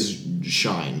read his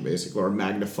shine basically, or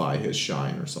magnify his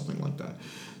shine or something like that.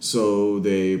 So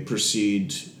they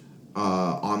proceed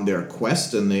on their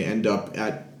quest, and they end up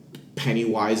at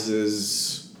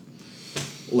Pennywise's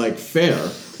like fair,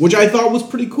 which I thought was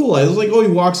pretty cool. I was like, oh, he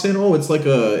walks in, oh, it's like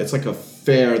a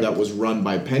fair that was run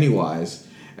by Pennywise.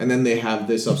 And then they have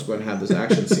this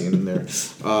action scene in there.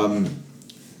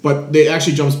 But they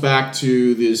actually jumps back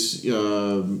to this,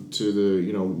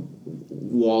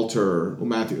 Walter,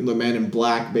 Matthew, the Man in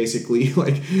Black, basically.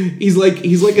 Like he's like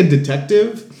a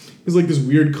detective. He's like this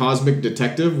weird cosmic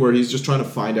detective where he's just trying to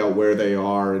find out where they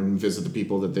are and visit the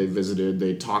people that they visited.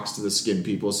 They talks to the skin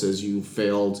people, says, you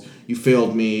failed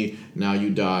me, now you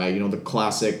die. The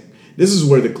classic. This is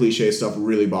where the cliche stuff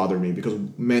really bothered me, because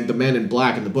the Man in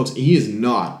Black in the books, he is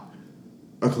not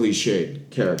a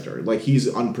cliched character. Like, he's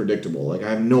unpredictable. Like, I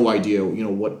have no idea,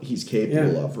 what he's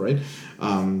capable of, right?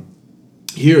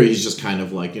 Here, he's just kind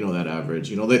of like, that average.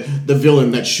 The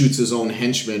villain that shoots his own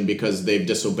henchmen because they've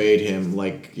disobeyed him,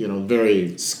 like,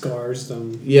 very... Scars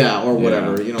them. Yeah, or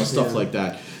whatever, stuff like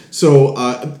that. So,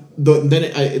 then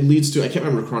it leads to... I can't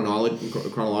remember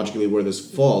chronologically where this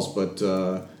falls, but...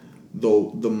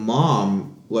 the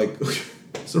mom, like,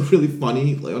 it's a really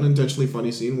funny, like, unintentionally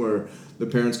funny scene where the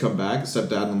parents come back,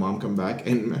 stepdad and the mom come back,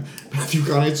 and Matthew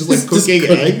McConaughey's just like cooking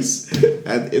eggs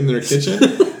in their kitchen.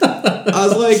 I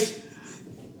was like,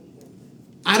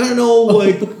 I don't know,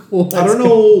 like,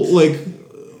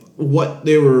 what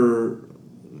they were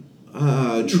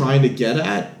trying to get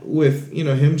at with,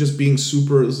 him just being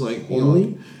super, is like,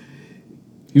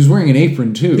 He was wearing an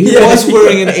apron too. He was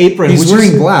wearing an apron. He's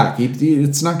wearing black.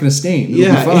 It's not going to stain.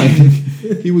 It'll be fine.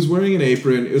 He was wearing an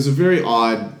apron. It was a very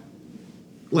odd,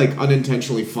 like,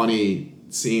 unintentionally funny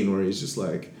scene where he's just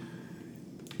like,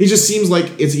 he just seems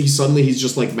like he's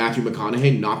just like Matthew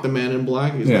McConaughey, not the Man in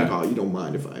Black. He's like, oh, you don't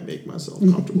mind if I make myself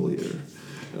comfortable here.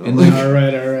 And like, all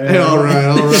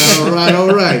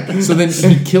right. So then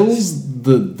he kills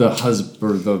the husband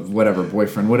or the whatever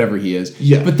boyfriend, whatever he is.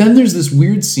 Yeah. But then there's this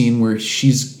weird scene where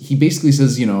he basically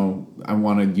says, I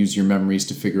want to use your memories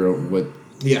to figure out what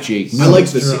Jake knows. I like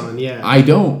this scene. Yeah. I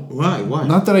don't. Why?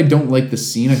 Not that I don't like the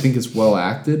scene. I think it's well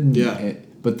acted.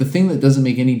 But the thing that doesn't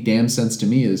make any damn sense to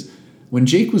me is when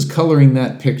Jake was coloring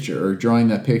that picture or drawing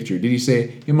that picture, did he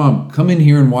say, hey, Mom, come in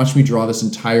here and watch me draw this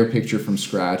entire picture from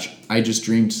scratch? I just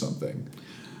dreamed something.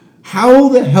 How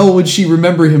the hell would she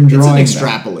remember him drawing It's an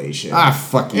extrapolation. That?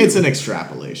 Fuck you. It's an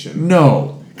extrapolation.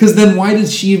 No. Because then why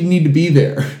does she even need to be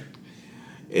there?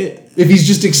 If he's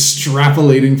just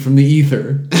extrapolating from the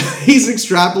ether. He's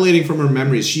extrapolating from her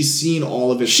memories. She's seen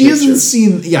all of his She pictures. hasn't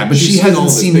seen... Yeah, but she hasn't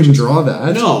seen him draw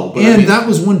that. No. But and that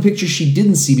was one picture she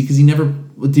didn't see because he never...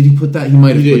 Did he put that? He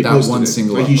might have put that one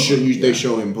single but up. They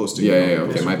show him posting it. Yeah,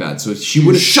 okay, my bad. So she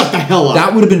would have... Shut the hell up!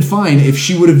 That would have been fine if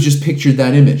she would have just pictured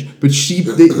that image. But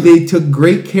they took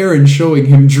great care in showing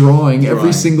him drawing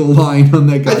every single line on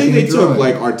that guy. I think they took,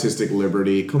 like, artistic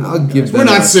liberty. Come on, guys. We're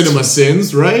not cinema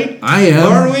sins, right? I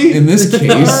am. Are we? In this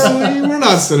case. Are we? We're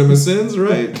not cinema sins,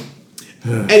 right?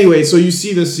 Anyway, so you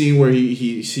see this scene where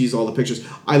he sees all the pictures.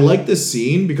 I like this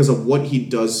scene because of what he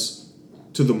does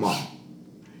to the mom.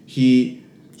 He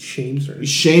shames her.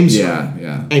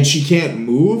 Yeah. And she can't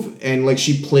move, and like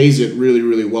she plays it really,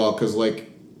 really well because like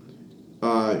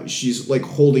she's like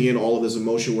holding in all of this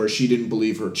emotion where she didn't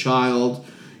believe her child.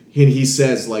 And he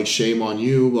says like, "Shame on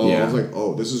you." Blah, blah. I was like,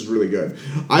 "Oh, this is really good."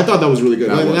 I thought that was really good.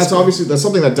 That's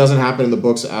something that doesn't happen in the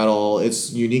books at all.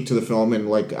 It's unique to the film, and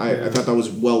like I thought that was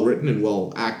well written and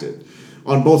well acted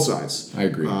on both sides. I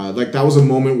agree. Like that was a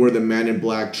moment where the Man in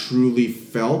Black truly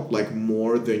felt like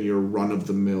more than your run of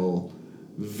the mill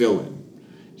villain.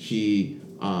 He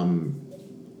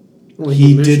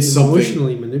did something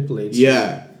emotionally manipulates.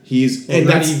 Yeah.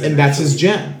 That's his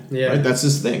jam. Yeah. Right? That's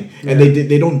his thing. And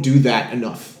they don't do that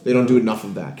enough. They don't do enough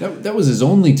of that. That was his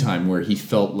only time where he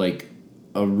felt like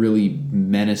a really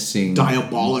menacing,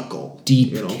 diabolical,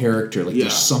 deep character. Like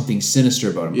there's something sinister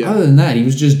about him. Yeah. Other than that, he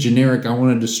was just generic. I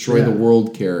want to destroy the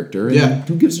world character. And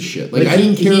who gives a shit? Like I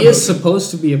didn't care. He is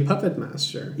supposed to be a puppet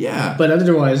master. Yeah, but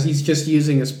otherwise, he's just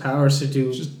using his powers to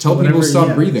do. Just tell people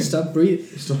stop breathing. Stop breathing.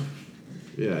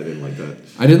 Yeah, I didn't like that.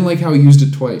 I didn't like how he used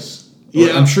it twice.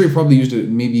 Yeah. I'm sure he probably used it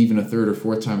maybe even a third or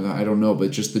fourth time. I don't know,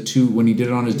 but just the two when he did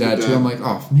it on his dad too. I'm like,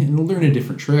 oh man, learn a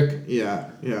different trick. Yeah.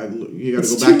 You got to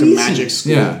It's go back to too easy. magic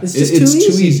school. Yeah, It's it's just too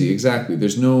too easy. easy. Exactly.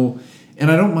 There's no, and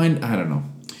I don't mind. I don't know.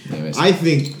 Anyways, I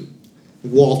think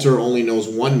Walter only knows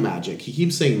one magic. He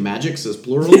keeps saying magics as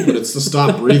plural, but it's the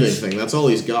stop breathing thing. That's all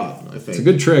he's got, I think. it's a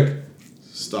good trick.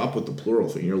 Stop with the plural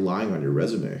thing. You're lying on your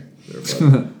resume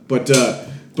there, bud.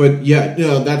 But yeah,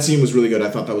 that scene was really good. I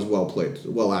thought that was well played,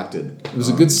 well acted. It was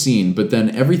a good scene, but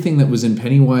then everything that was in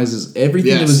Pennywise's,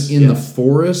 everything that was in the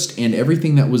forest, and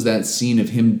everything that was that scene of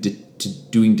him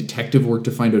doing detective work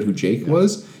to find out who Jake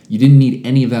was, you didn't need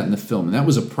any of that in the film, and that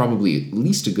was probably at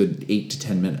least a good 8 to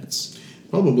 10 minutes.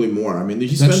 Probably more. I mean, he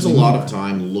spends a Potentially lot more. of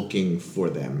time looking for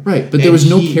them. Right, but there was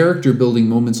no character building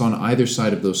moments on either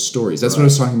side of those stories. That's what I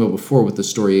was talking about before with the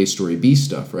story A, story B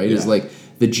stuff, right? Is like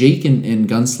the Jake and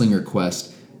Gunslinger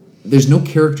quest, there's no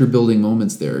character building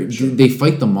moments there. Sure. They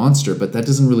fight the monster, but that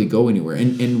doesn't really go anywhere.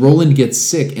 And Roland gets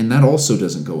sick, and that also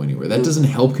doesn't go anywhere. That doesn't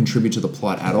help contribute to the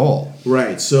plot at all.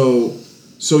 Right, so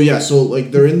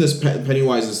like they're in this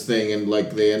Pennywise's thing, and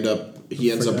like he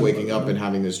ends up waking up and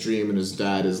having this dream, and his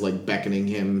dad is like beckoning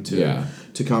him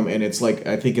to come, and it's like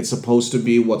I think it's supposed to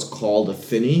be what's called a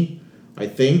thinny. I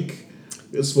think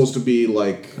it's supposed to be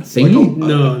like a thingy.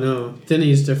 No,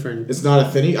 thinny is different. It's not a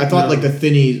thinny. I thought like the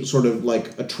thinny sort of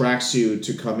like attracts you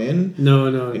to come in. No,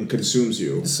 and consumes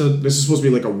you. So this is supposed to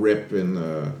be like a rip in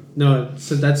the. No,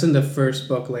 so that's in the first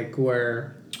book, like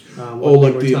where.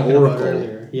 Like the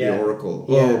Oracle. Yeah. The Oracle.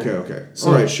 Yeah. Oh, okay. So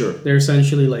all right, sure. They're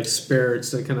essentially like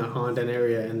spirits that kind of haunt an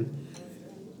area, and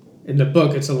in the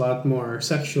book, it's a lot more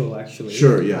sexual, actually.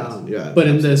 Sure. Yeah. Yeah. But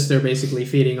in this, they're basically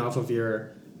feeding off of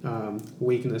your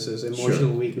weaknesses,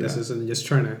 emotional weaknesses, and just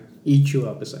trying to eat you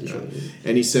up, essentially. Yeah.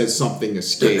 And he says something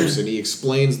escapes, and he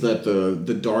explains that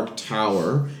the Dark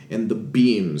Tower and the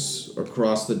beams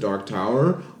across the Dark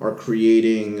Tower are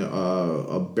creating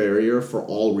a barrier for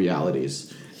all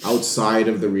realities. Outside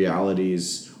of the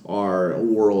realities are a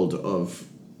world of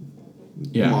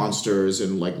monsters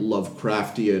and like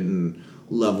Lovecraftian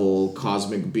level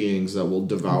cosmic beings that will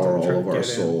devour all of our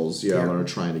souls. Yeah, that are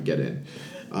trying to get in.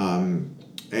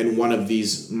 And one of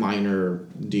these minor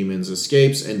demons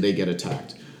escapes, and they get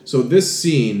attacked. So this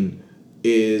scene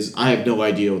is, I have no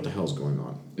idea what the hell's going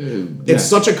on. It's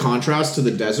such a contrast to the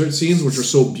desert scenes, which are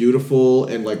so beautiful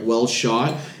and like well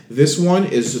shot. This one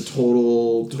is a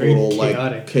total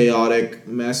like chaotic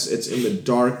mess. It's in the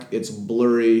dark. It's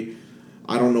blurry.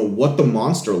 I don't know what the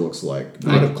monster looks like.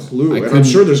 Not a clue. And I'm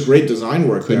sure there's great design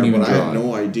work there, but I had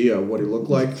no idea what he looked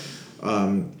like.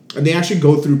 And they actually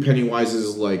go through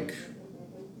Pennywise's like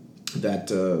that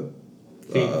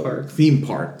theme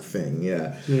park thing,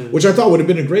 which I thought would have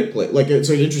been a great place. Like it's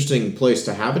an interesting place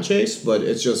to have a chase, but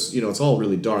it's just it's all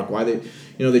really dark. Why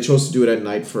they chose to do it at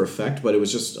night for effect, but it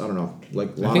was just I don't know.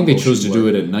 Like I think they chose to do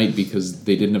it at night because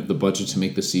they didn't have the budget to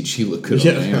make the CG look good.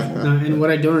 And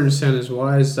what I don't understand is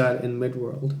why is that in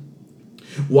Midworld?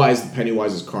 Why is the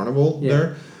Pennywise's carnival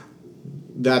there?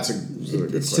 That's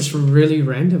it's just really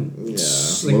random. Yeah,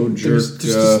 slow jerk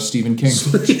Stephen King.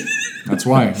 That's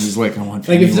why he's like, I want.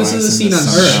 Like if this is a scene on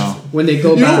Earth when they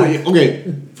go back.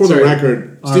 Okay, for the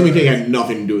record, Stephen King had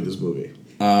nothing to do with this movie.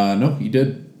 No, he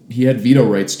did. He had veto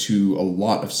rights to a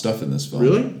lot of stuff in this film.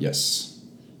 Really? Yes.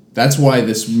 That's why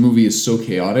this movie is so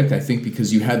chaotic. I think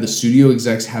because you had the studio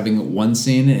execs having one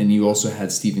say in it, and you also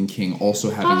had Stephen King also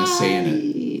having a say in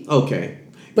it. Okay.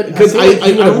 But because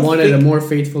I would have wanted a more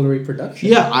faithful reproduction.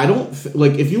 Yeah, I don't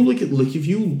if you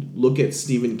look at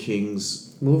Stephen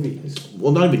King's movies.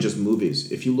 Well, not even just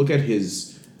movies. If you look at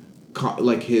his PR,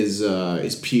 like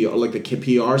the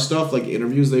PR stuff, like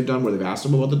interviews they've done where they've asked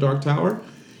him about the Dark Tower,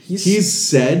 he's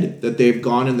said that they've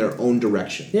gone in their own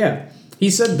direction. Yeah, he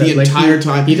said that the entire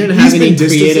time. He didn't have any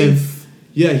creative.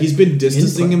 Yeah, he's been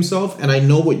distancing himself, and I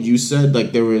know what you said.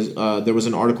 Like there was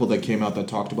an article that came out that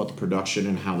talked about the production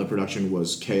and how the production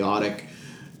was chaotic.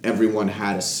 Everyone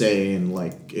had a say in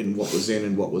what was in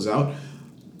and what was out.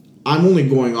 I'm only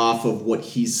going off of what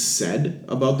he's said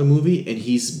about the movie, and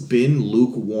he's been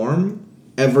lukewarm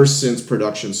ever since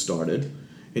production started.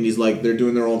 And he's like, they're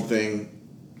doing their own thing.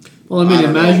 Well, I mean,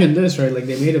 imagine this, right? Like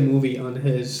they made a movie on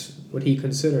what he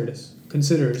considers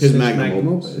his magnum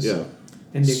opus. Yeah,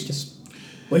 and they just.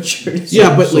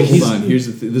 Yeah, but like hold on. Here's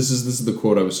the this is the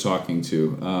quote I was talking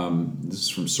to. This is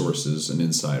from sources, an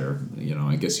insider.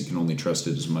 I guess you can only trust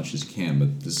it as much as you can,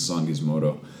 but this is on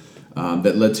Gizmodo.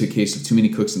 That led to a case of too many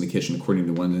cooks in the kitchen, according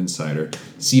to one insider.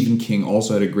 Stephen King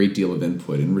also had a great deal of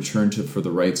input. In return for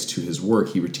the rights to his work,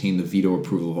 he retained the veto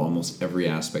approval of almost every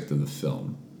aspect of the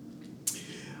film.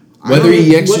 Whether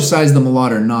he exercised them a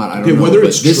lot or not, I don't know. Whether but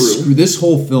it's true. This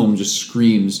whole film just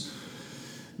screams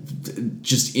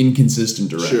just inconsistent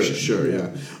direction. Sure, yeah.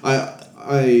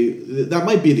 I that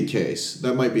might be the case.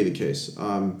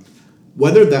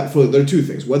 Whether that there are two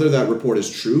things. Whether that report is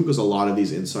true, because a lot of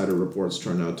these insider reports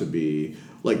turn out to be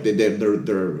like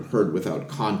they're heard without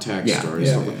context or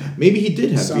stuff. Like. Maybe he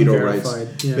did have veto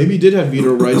rights. Yeah. Maybe he did have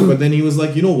veto rights, but then he was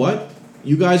like, you know what?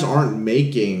 You guys aren't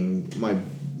making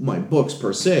my books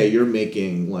per se. You're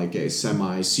making like a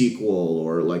semi-sequel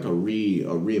or like a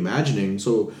reimagining.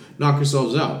 So knock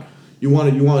yourselves out. You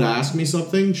want to ask me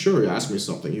something? Sure, ask me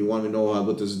something. You want to know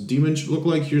what this demon should look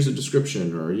like? Here's a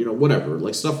description, or whatever,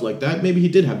 like stuff like that. Maybe he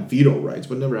did have veto rights,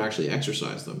 but never actually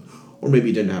exercised them, or maybe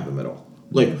he didn't have them at all.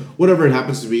 Like whatever it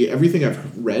happens to be, everything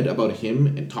I've read about him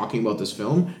and talking about this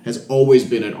film has always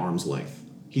been at arm's length.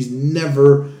 He's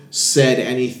never said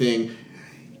anything.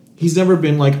 He's never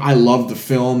been like, I love the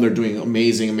film, they're doing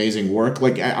amazing work.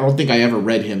 Like, I don't think I ever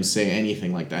read him say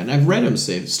anything like that. And I've read him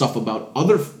say stuff about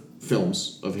other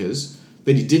films of his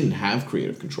that he didn't have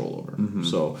creative control over. Mm-hmm.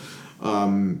 So,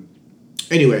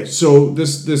 anyway, so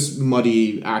this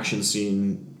muddy action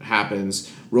scene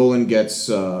happens. Roland gets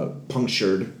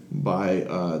punctured by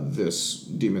this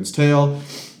demon's tail.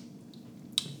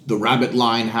 The rabbit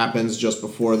line happens just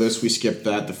before this. We skipped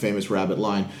that, the famous rabbit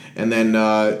line, and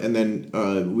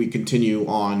then we continue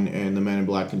on, and the Man in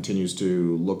Black continues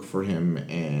to look for him,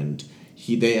 and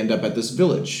they end up at this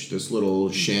village, this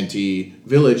little shanty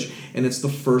village, and it's the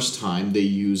first time they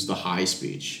use the high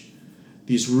speech.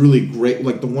 These really great,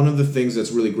 like one of the things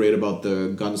that's really great about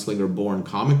the Gunslinger Born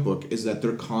comic book is that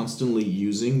they're constantly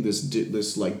using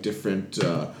this like different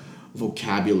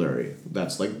vocabulary.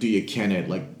 That's like, do you ken it?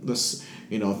 Like this.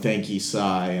 Thank ye,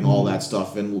 sigh, and all that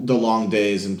stuff, and the long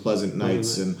days and pleasant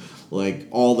nights, and like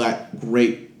all that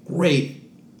great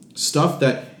stuff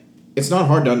that it's not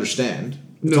hard to understand.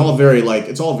 It's all very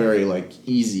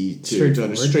easy to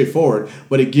understand, straightforward,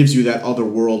 but it gives you that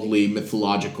otherworldly,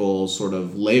 mythological sort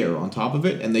of layer on top of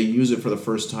it, and they use it for the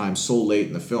first time so late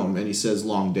in the film. And he says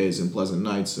long days and pleasant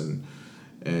nights, and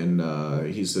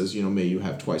he says, may you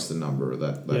have twice the number,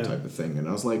 that type of thing. And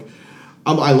I was like,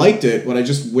 I liked it, but I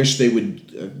just wish they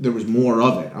would. There was more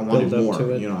of it. I wanted more.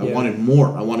 I wanted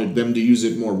more. I wanted them to use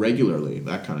it more regularly.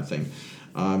 That kind of thing.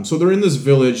 So they're in this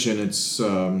village, and it's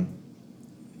they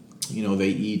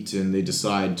eat, and they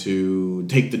decide to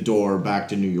take the door back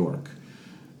to New York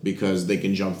because they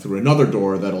can jump through another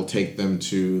door that'll take them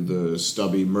to the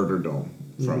stubby murder dome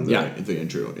from the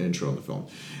intro in the film.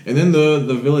 And then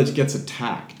the village gets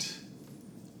attacked.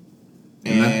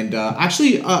 And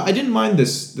actually, I didn't mind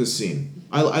this scene.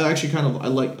 I actually kind of what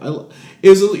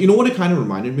it kind of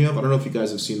reminded me of. I don't know if you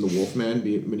guys have seen The Wolfman,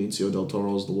 Benicio del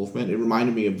Toro's The Wolfman. It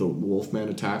reminded me of the Wolfman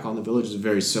attack on the village. It's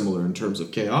very similar in terms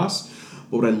of chaos.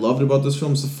 But what I loved about this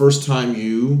film is the first time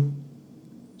you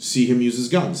see him use his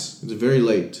guns. It's very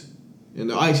late. And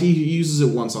he uses it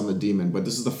once on the demon, but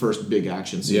this is the first big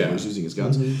action scene where he's using his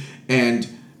guns. Mm-hmm. And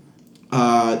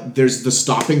there's the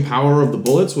stopping power of the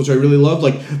bullets, which I really love.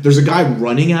 Like, there's a guy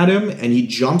running at him, and he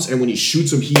jumps, and when he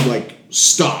shoots him, he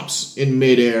stops in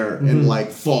midair and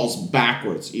falls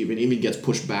backwards. Even gets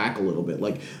pushed back a little bit.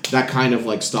 Like that kind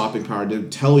of stopping power to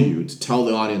tell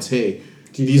the audience, hey,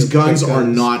 these guns are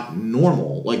not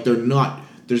normal. Like they're not.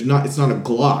 It's not a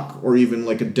Glock or even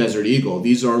like a Desert Eagle.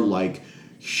 These are like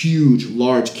huge,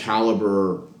 large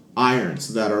caliber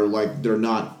irons that are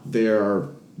they are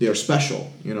special,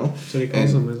 So he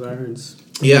calls them his irons.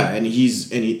 Yeah,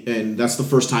 and that's the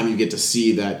first time you get to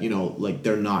see that,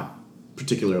 they're not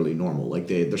particularly normal. Like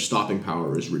their stopping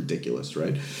power is ridiculous,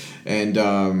 right? And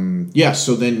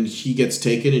so then he gets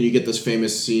taken, and you get this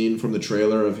famous scene from the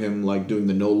trailer of him doing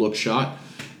the no-look shot.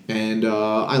 And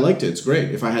I liked it. It's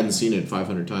great. If I hadn't seen it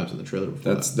 500 times in the trailer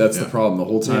before. That's the problem. The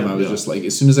whole time I was just like,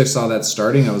 as soon as I saw that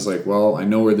starting, I was like, well, I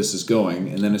know where this is going.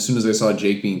 And then as soon as I saw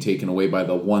Jake being taken away by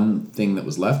the one thing that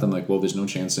was left, I'm like, well, there's no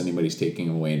chance anybody's taking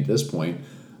him away at this point.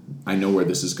 I know where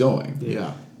this is going.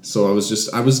 Yeah. So I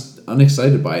was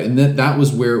unexcited by it. And that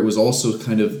was where it was also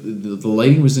kind of, the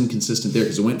lighting was inconsistent there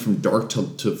because it went from dark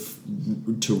to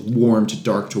warm to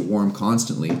dark to warm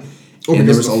constantly. Oh, and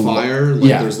there was a fire?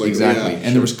 Exactly.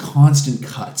 And there was constant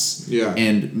cuts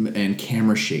and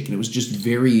camera shake. And it was just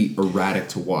very erratic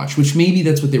to watch, which maybe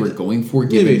that's what they were going for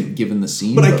given the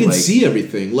scene. But I could see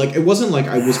everything. It wasn't like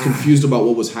I was confused about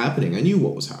what was happening. I knew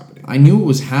what was happening. I knew what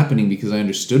was happening because I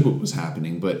understood what was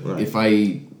happening. But if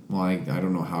I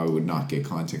don't know how I would not get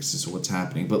context as to what's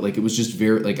happening. But it was just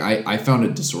very, I found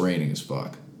it disorienting as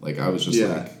fuck. I was just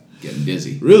getting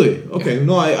dizzy. Really? Okay. Yeah.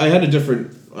 No, I had a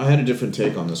different a different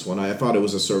take on this one. I thought it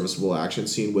was a serviceable action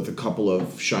scene with a couple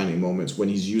of shining moments when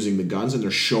he's using the guns and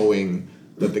they're showing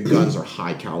that the guns are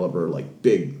high caliber, like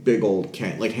big old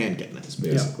hand cannons,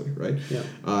 basically, right?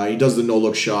 Yeah. He does the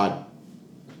no-look shot.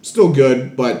 Still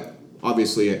good, but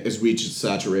obviously has reached its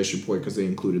saturation point because they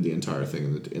included the entire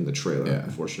thing in the trailer. Yeah.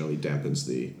 Unfortunately, dampens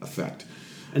the effect.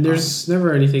 And there's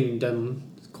never anything done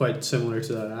quite similar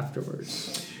to that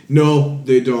afterwards. No,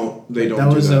 they don't. They don't.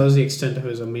 That was do that. the extent of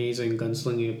his amazing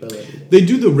gunslinging ability. They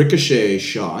do the ricochet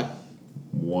shot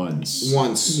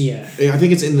Once. Yeah. I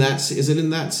think it's in that. Is it in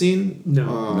that scene?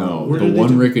 No. No, where the did they one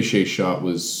do- ricochet shot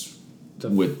was the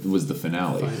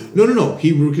finale. No.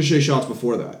 He ricochet shots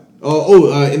before that.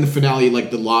 In the finale,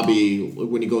 like the lobby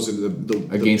when he goes into the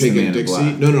Against pig the and Man in Dixie.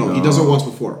 Black. No. He does it No. once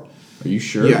before. Are you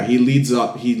sure? Yeah, he leads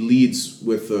up. He leads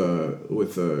with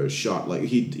a shot. Like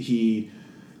he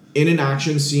in an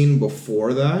action scene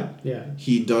before that. Yeah.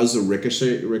 He does a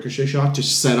ricochet shot to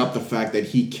set up the fact that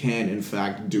he can in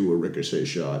fact do a ricochet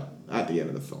shot at the end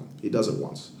of the film. He does it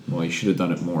once. Well, he should have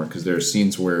done it more because there are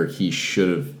scenes where he should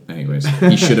have. Anyways,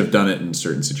 he should have done it in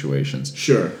certain situations.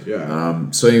 Sure.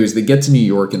 Yeah. So, anyways, they get to New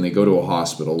York and they go to a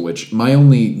hospital. Which my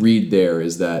only read there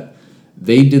is that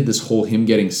they did this whole him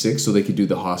getting sick so they could do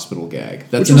the hospital gag.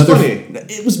 That's Which was another. funny.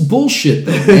 It was bullshit,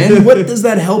 though, man. What does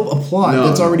that help a plot No,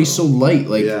 that's already no. so light?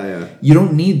 Like, Yeah. you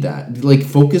don't need that. Like,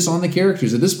 focus on the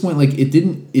characters. At this point, like, it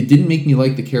didn't make me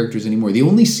like the characters anymore. The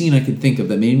only scene I could think of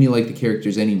that made me like the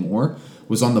characters anymore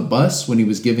was on the bus when he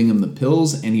was giving him the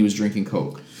pills and he was drinking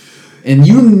Coke. And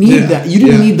you didn't need that. You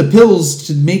didn't need the pills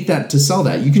to sell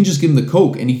that. You can just give him the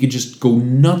Coke and he could just go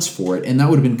nuts for it, and that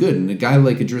would have been good. And a guy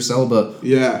like Idris Elba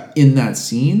in that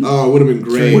scene it would have been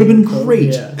great. would have been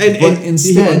great. Yeah. But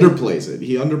instead, he underplays it.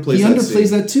 He underplays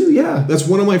underplays that too. Yeah. That's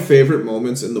one of my favorite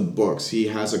moments in the books. He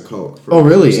has a Coke for Oh, the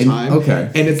really? first And- time. okay.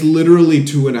 And it's literally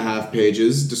 2.5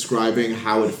 pages describing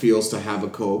how it feels to have a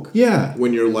Coke. Yeah.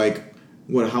 When you're like,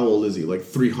 how old is he? Like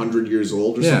 300 years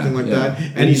old or Yeah, something like yeah. that.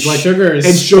 And he's like, sugar is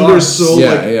and sugar is scarce. so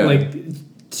Yeah, like yeah. Like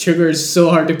sugar is so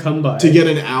hard to come by. to get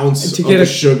an ounce To of get the a-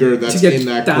 sugar that's to get in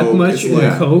that that Coke. much it's in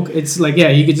like, a Coke, it's like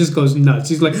he could just goes nuts.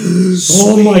 He's like,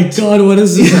 oh my god, what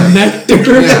is this nectar?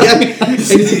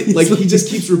 and he just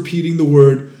keeps repeating the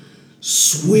word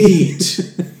sweet.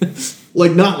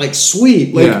 Like not like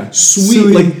sweet, like Yeah. sweet,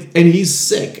 Sweet. like, and he's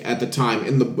sick at the time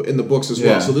in the books as well.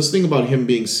 Yeah. So this thing about him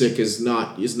being sick is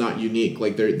not unique.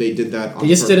 Like they did that. They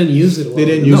just didn't use it well. They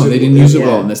didn't No, use it. they didn't use it yeah.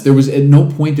 well in this. There was at no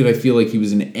point did I feel like he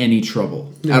was in any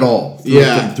trouble at all.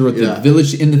 Throughout the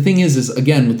village. And the thing is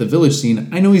again with the village scene,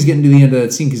 I know he's getting to the end of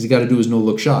that scene because he got to do his no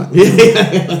look shot.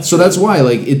 So that's why,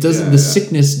 like, it doesn't. The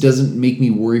sickness doesn't make me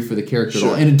worry for the character at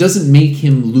all, and it doesn't make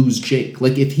him lose Jake.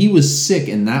 Like if he was sick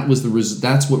and that was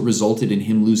that's what resulted in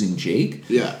him losing Jake.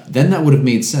 Yeah. Then that would have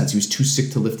made sense. He was too sick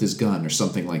to lift his gun or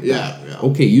something like that. Yeah.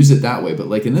 Okay, use it that way. But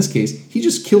like in this case, he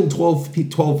just killed 12.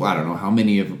 I don't know how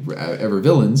many ever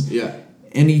villains. Yeah.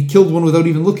 And he killed one without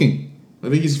even looking. I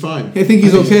think he's fine. I think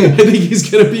he's okay. I think he's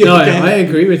gonna be No, okay. I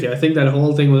agree with you. I think that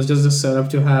whole thing was just a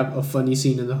setup to have a funny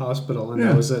scene in the hospital, and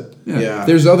that was it. Yeah.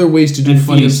 There's other ways to do And feed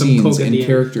funny him some scenes Coke at and the end.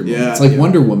 character Yeah, moments. Like yeah.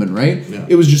 Wonder Woman, right? Yeah.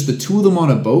 It was just the two of them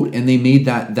on a boat, and they made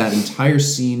that entire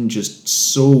scene just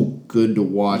so good to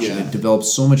watch, and Yeah. it developed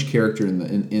so much character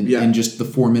in Yeah. just the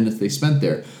 4 minutes they spent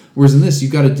there. Whereas in this,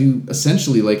 you've got to do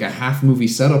essentially like a half movie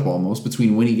setup almost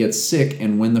between when he gets sick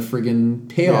and when the friggin'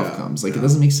 payoff comes. Like it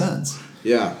doesn't make sense.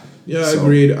 Yeah. Yeah, I So-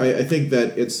 agreed. I think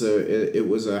that it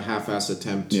was a half-assed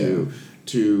attempt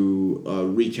to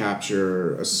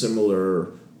recapture a similar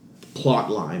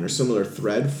plot line or similar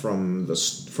thread from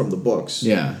the books.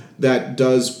 Yeah. That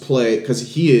does play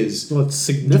because he is. Well, it's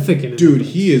significant. Dude,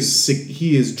 he is sick.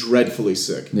 He is dreadfully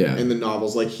sick. Yeah. In the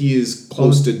novels, like he is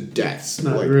close to death.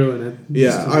 not like, ruin it.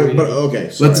 yeah. Okay.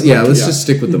 Let's sorry. just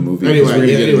stick with the movie. 'cause we're gonna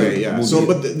get into Anyway, it. yeah. We'll So,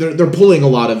 get- but they're pulling a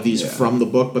lot of these from the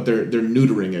book, but they're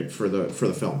neutering it for the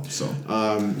film.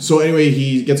 So anyway,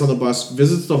 he gets on the bus,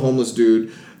 visits the homeless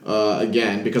dude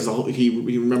again because he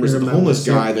remembers the homeless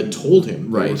guy that told him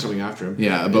they were Right. coming after him.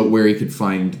 Yeah, about where he could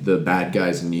find the bad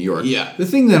guys in New York. Yeah. The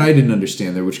thing that I didn't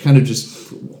understand there, which kind of just...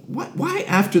 Why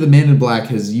after the Man in Black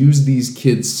has used these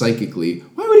kids psychically,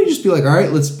 why would he just be like, all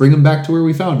right, let's bring them back to where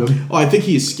we found them? Oh, I think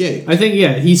he escaped. I think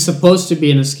he's supposed to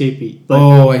be an escapee. But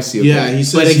Oh, I see. Okay. Yeah, he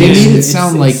says But They again, made it it's-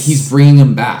 sound like he's bringing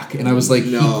them back. And I was like,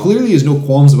 No. he clearly has no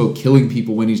qualms about killing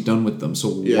people when he's done with them.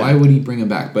 So Yeah. why would he bring them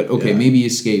back? But okay, Yeah. maybe he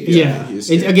escaped. yeah, he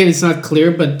escaped. again, it's not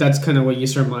clear, but that's kind of what you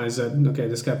surmise that. Okay,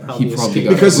 this guy probably He probably escaped.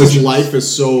 got Because Which- his life is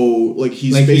so like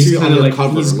he's Like basically kind of like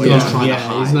undercover, he's like gone. he's trying to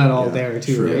hide. He's not all Yeah. there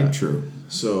too, True, right? true.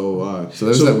 So So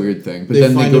there's that weird thing. But they then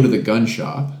they find go to him- the gun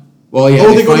shop. Well, yeah.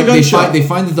 Oh, they go to gun shop. They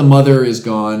find that the mother is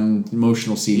gone.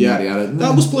 Emotional scene. Yada yada.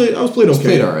 That was played. I was played okay.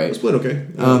 Played all right. It was played okay.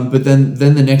 But then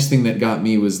the next thing that got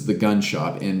me was the gun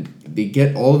shop, and they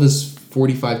get all of his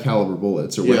 45 caliber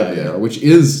bullets or whatever they are, which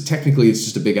is technically it's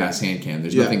just a big ass hand cannon.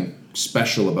 There's nothing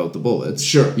special about the bullets.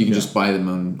 Sure, you can just buy them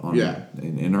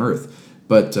in Earth.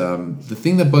 But the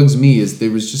thing that bugs me is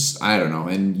there was just I don't know,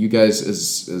 and you guys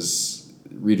as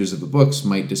readers of the books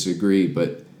might disagree,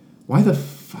 but why the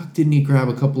fuck didn't he grab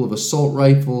a couple of assault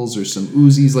rifles or some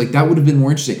Uzis? Like that would have been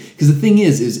more interesting. Because the thing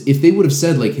is if they would have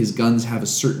said like his guns have a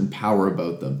certain power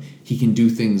about them, he can do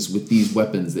things with these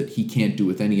weapons that he can't do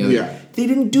with any other. Yeah. They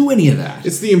didn't do any of that.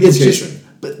 It's the implication.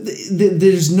 But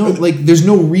there's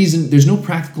no reason, there's no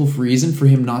practical reason for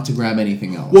him not to grab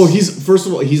anything else. Well,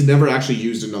 he's never actually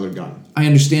used another gun. I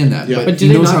understand that, but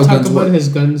did they not talk about his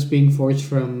guns being forged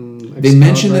from Excalibur? They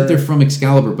mentioned that they're from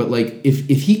Excalibur, but like if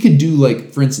he could do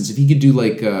like, for instance, if he could do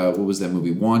like what was that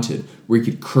movie Wanted, where he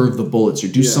could curve the bullets or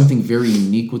do something very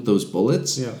unique with those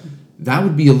bullets. Yeah. That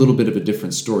would be a little bit of a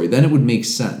different story. Then it would make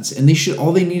sense. And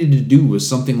all they needed to do was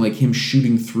something like him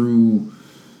shooting through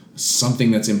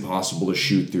something that's impossible to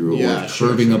shoot through, or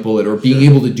curving a bullet, or being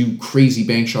able to do crazy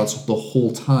bank shots the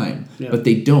whole time. Yeah. But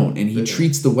they don't, and he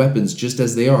treats the weapons just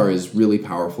as they are, as really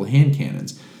powerful hand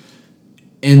cannons.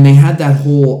 And they had that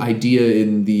whole idea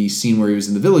in the scene where he was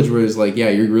in the village, where it's like, yeah,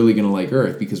 you're really going to like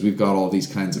Earth because we've got all these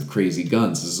kinds of crazy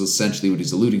guns. This is essentially what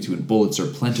he's alluding to, and bullets are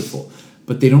plentiful.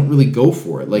 But they don't really go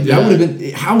for it. Like, that would have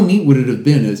been... How neat would it have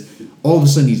been is all of a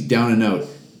sudden he's down and out.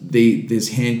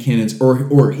 His hand cannons,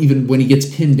 or even when he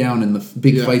gets pinned down in the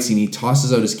big fight scene, he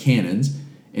tosses out his cannons,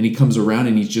 and he comes around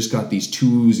and he's just got these two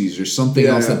Uzis or something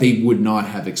else that they would not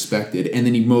have expected, and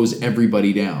then he mows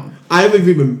everybody down. I have an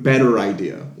even better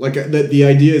idea. Like, the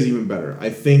idea is even better. I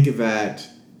think that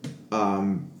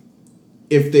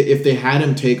if they had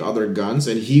him take other guns,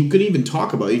 and he could even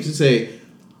talk about it, he could say,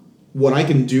 what I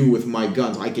can do with my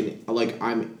guns, I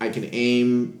can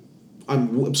aim...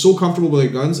 I'm so comfortable with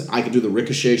the guns. I can do the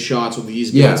ricochet shots with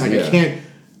these guns.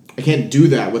 I can't do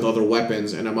that with other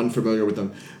weapons, and I'm unfamiliar with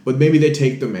them. But maybe they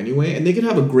take them anyway, and they could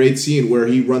have a great scene where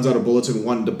he runs out of bullets and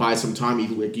one to buy some time. He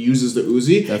uses the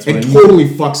Uzi and totally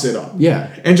fucks it up. Yeah,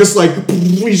 and just like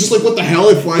he's just like, what the hell?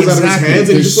 It flies out of his hands,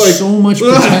 and he's just like so much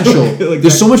potential.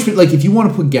 There's so much like if you want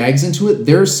to put gags into it,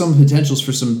 there's some potentials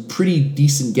for some pretty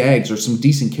decent gags or some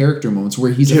decent character moments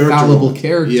where he's a fallible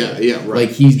character. Yeah, right. Like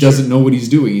he doesn't know what he's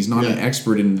doing. He's not an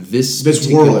expert in this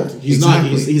world. He's not.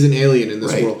 He's an alien in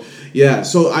this world. Yeah,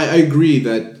 so I agree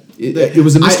that... It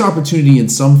was a missed opportunity in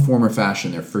some form or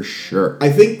fashion there, for sure. I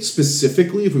think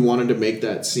specifically if we wanted to make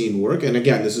that scene work, and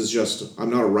again, this is just... I'm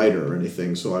not a writer or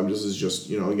anything, so this is just,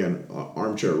 again,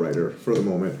 armchair writer for the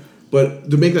moment.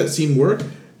 But to make that scene work,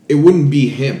 it wouldn't be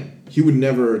him. He would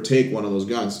never take one of those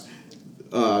guns.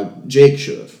 Jake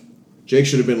should have. Jake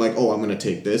should have been like, oh, I'm going to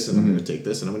take this, and I'm going to take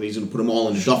this, and he's going to put them all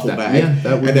in a duffel bag.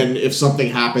 And then if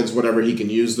something happens, whatever, he can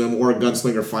use them. Or a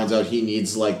gunslinger finds out he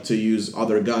needs to use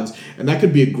other guns. And that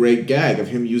could be a great gag of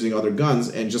him using other guns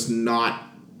and just not...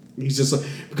 He's just like...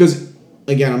 Because,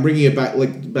 again, I'm bringing it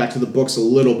back to the books a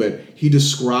little bit. He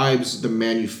describes the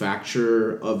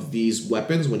manufacture of these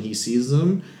weapons when he sees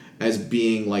them as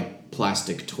being like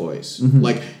plastic toys. Mm-hmm.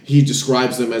 Like, he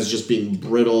describes them as just being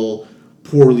brittle...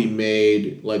 poorly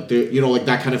made, like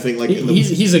that kind of thing. Like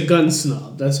he's a gun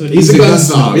snob. That's what he's a gun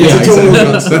snob. Yeah,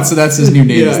 exactly. That's his new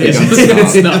name. The gun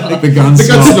snob. The gun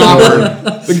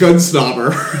snobber. The gun snobber.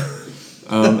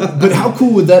 But how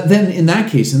cool would that then? In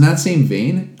that case, in that same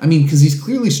vein, I mean, because he's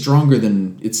clearly stronger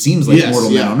than it seems like mortal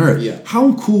man on Earth. Yeah.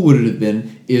 How cool would it have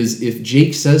been is if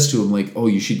Jake says to him like, "Oh,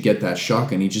 you should get that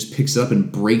shotgun." He just picks it up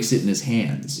and breaks it in his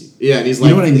hands. Yeah, and he's like,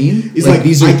 you know what I mean? He's like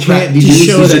these are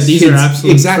these are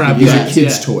absolute exactly. These are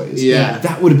kids' toys. Yeah,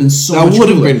 that would have been so. That would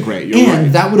have been great. You're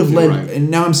right. That would have led. Right. And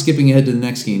now I'm skipping ahead to the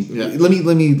next scene. Yeah.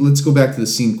 Let's go back to the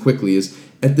scene quickly.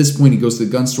 At this point, he goes to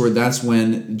the gun store. That's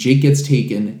when Jake gets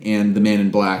taken, and the man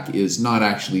in black is not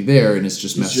actually there, and is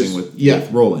just messing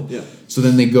with Roland. Yeah. So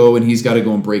then they go, and he's got to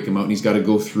go and break him out, and he's got to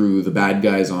go through the bad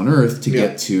guys on Earth to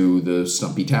get to the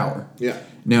Stumpy Tower. Yeah.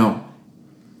 Now,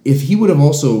 if he would have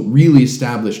also really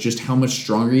established just how much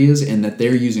stronger he is, and that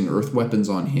they're using Earth weapons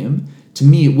on him, to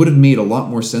me, it would have made a lot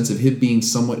more sense of him being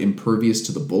somewhat impervious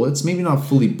to the bullets, maybe not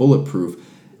fully bulletproof,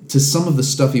 to some of the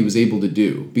stuff he was able to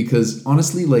do. Because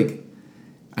honestly,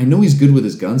 I know he's good with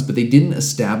his guns, but they didn't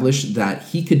establish that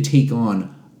he could take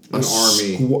on an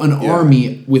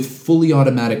army with fully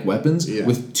automatic weapons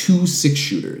with 2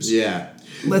 6-shooters. Yeah.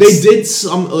 They did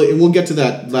some, and we'll get to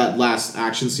that last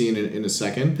action scene in a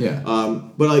second. Yeah.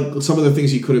 But some of the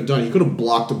things he could have done, he could have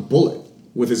blocked a bullet.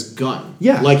 with his gun.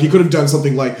 Yeah. Like he could have done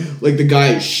something like the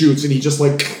guy shoots and he just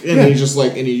like and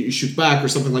he shoots back or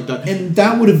something like that. And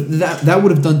that would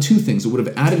have done two things. It would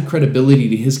have added credibility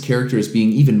to his character as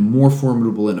being even more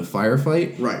formidable in a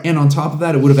firefight. Right. And on top of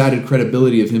that, it would have added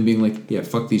credibility of him being like, yeah,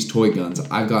 fuck these toy guns.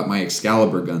 I've got my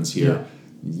Excalibur guns here. Yeah.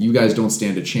 You guys don't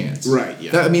stand a chance. Right,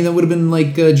 yeah. That would have been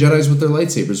like Jedis with their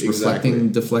lightsabers, Exactly.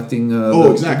 deflecting exactly.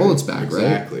 the bullets back,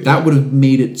 Exactly, right? yeah. That would have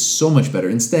made it so much better.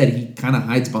 Instead, he kind of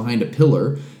hides behind a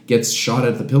pillar, gets shot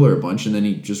at the pillar a bunch, and then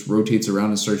he just rotates around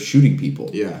and starts shooting people.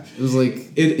 Yeah. It was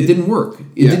like, It didn't work.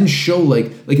 It Yeah. didn't show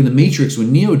like in the Matrix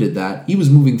when Neo did that, he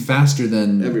was moving faster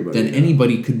than Everybody, yeah.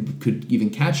 anybody could even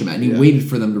catch him at, and he Yeah. waited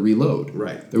for them to reload.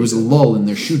 Right. There was a lull in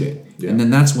their shooting. Yeah. And then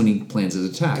that's when he plans his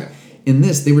attack. Okay. In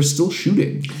this, they were still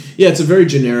shooting. Yeah, it's a very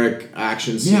generic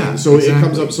action scene. Yeah, so it comes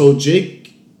exactly. up. So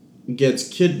Jake gets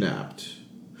kidnapped.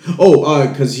 Oh,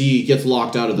 because he gets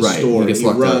locked out of the Right, store. he gets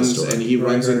locked out of the runs store. and he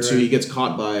runs Right, into. right. He gets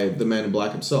caught by the Man in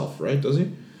Black himself. Right? Does he?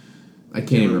 I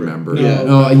can't even remember. remember. Yeah.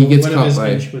 No, he gets one of caught his by.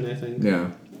 henchmen, I think.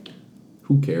 Yeah.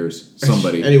 Who cares?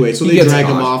 Somebody. Anyway, so He they gets drag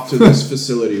him caught. off to this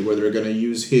facility where they're going to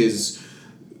use his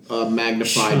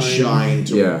magnified shine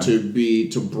Yeah.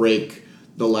 to break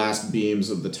the last beams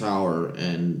of the tower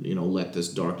and let this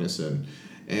darkness in.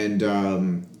 And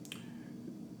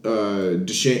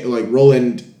Duchesne, like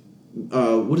Roland,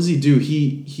 what does he do?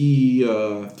 He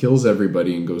Kills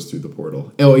everybody and goes through the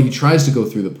portal. Oh, he tries to go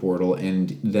through the portal,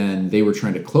 and then they were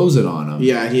trying to close it on him.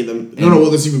 yeah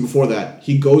well, that's even before that.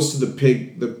 He goes to the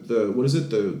pig, the what is it,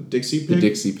 the Dixie The pig?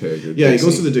 Dixie Pig. Or Yeah, Dixie. he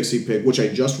goes to the Dixie Pig, which I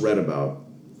just read about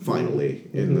finally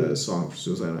in the Song for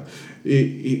Susanna.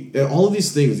 All of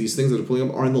these things that are pulling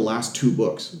up are in the last two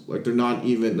books. Like there's not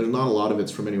a lot of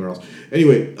it's from anywhere else.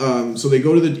 Anyway, so he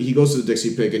goes to the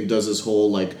Dixie Pig and does this whole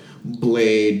like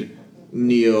Blade,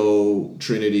 Neo,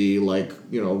 Trinity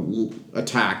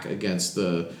attack against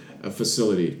the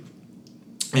facility.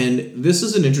 And this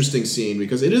is an interesting scene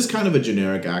because it is kind of a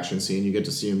generic action scene. You get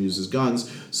to see him use his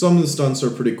guns. Some of the stunts are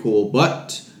pretty cool,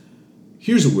 but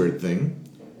here's a weird thing.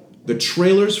 The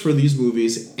trailers for these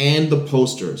movies and the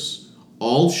posters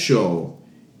all show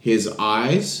his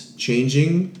eyes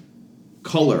changing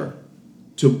color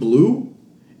to blue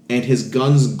and his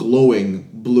guns glowing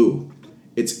blue.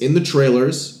 It's in the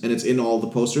trailers and it's in all the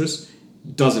posters.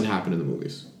 Doesn't happen in the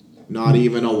movies. Not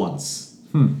even a once.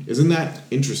 Isn't that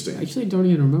interesting? I actually don't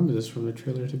even remember this from the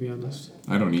trailer, to be honest.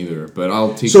 I don't either, but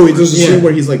I'll take. So it. there's a scene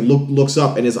where he's like looks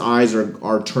up and his eyes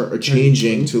are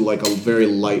changing to like a very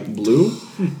light blue,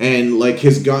 and like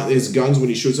his guns when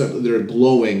he shoots up they're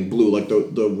glowing blue, like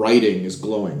the writing is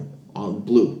glowing on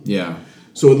blue. Yeah.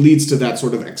 So it leads to that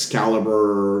sort of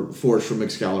Excalibur, forged from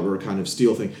Excalibur kind of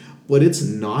steel thing, but it's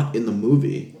not in the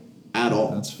movie at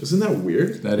all. Isn't that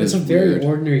weird? That It's is a very weird.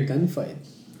 ordinary gunfight.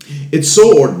 It's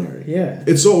so ordinary. Yeah.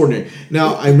 It's so ordinary.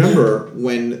 Now, I remember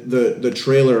when the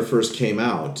trailer first came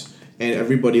out and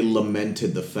everybody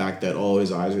lamented the fact that,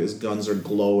 his guns are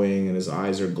glowing and his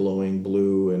eyes are glowing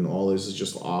blue and all this is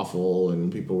just awful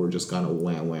and people were just kind of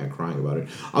wah crying about it.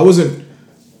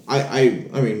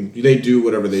 I mean, they do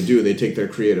whatever they do. They take their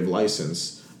creative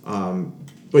license.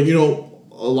 But,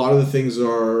 a lot of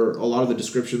the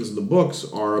descriptions in the books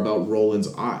are about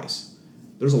Roland's eyes.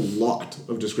 There's a lot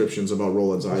of descriptions about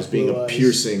Roland's eyes being blue a eyes.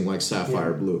 piercing like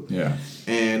sapphire blue. Yeah.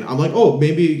 And I'm like,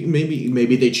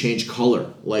 maybe they change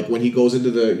color. Like when he goes into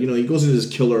this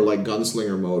killer like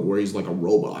gunslinger mode where he's like a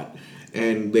robot,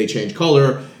 and they change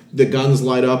color. The guns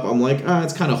light up. I'm like,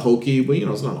 it's kind of hokey, but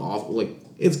it's not awful. Like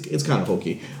it's kind of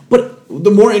hokey. But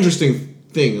the more interesting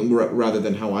thing, rather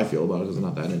than how I feel about it, because it's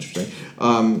not that interesting.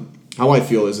 How I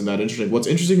feel isn't that interesting. What's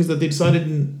interesting is that they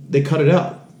decided they cut it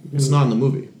out. It's not in the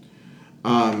movie.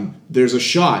 There's a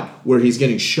shot where he's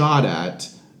getting shot at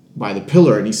by the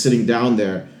pillar and he's sitting down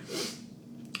there.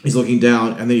 He's looking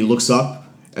down and then he looks up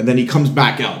and then he comes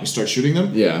back out and he starts shooting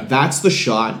them. Yeah. That's the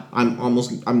shot. I'm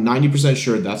 90%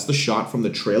 sure that's the shot from the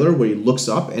trailer where he looks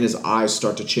up and his eyes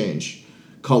start to change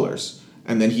colors.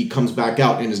 And then he comes back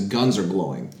out and his guns are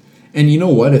glowing. And you know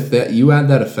what? If you add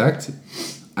that effect,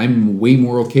 I'm way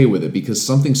more okay with it because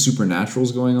something supernatural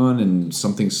is going on and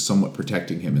something's somewhat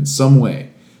protecting him in some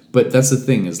way. But that's the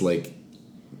thing is like,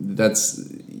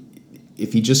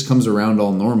 if he just comes around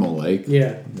all normal, like,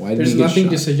 why did There's he get nothing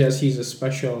to shot? suggest he's a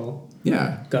special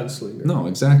Yeah. gunslinger. No,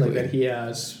 exactly. Like that he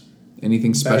has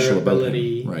Anything special better about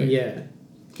ability. him. Right. Yeah.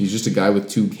 He's just a guy with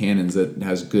two cannons that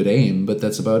has good aim, but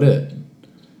that's about it.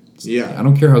 Yeah. I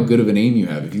don't care how good of an aim you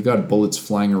have. If you've got bullets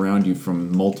flying around you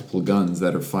from multiple guns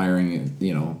that are firing,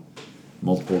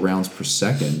 multiple rounds per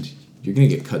second, you're going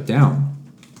to get cut down.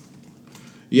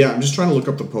 Yeah, I'm just trying to look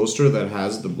up the poster that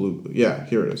has the blue. Yeah,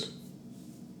 here it is.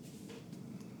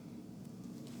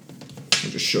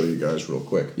 I'll just show you guys real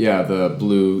quick. Yeah, the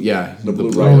blue. Yeah, The blue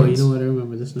Oh, Rayons. you know what? I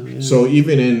remember this now. Yeah. So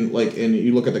even and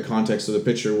you look at the context of the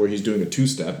picture where he's doing a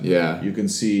two-step. Yeah. You can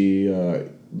see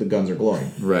the guns are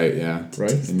glowing. Right. Yeah.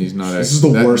 Right? And he's not. This is the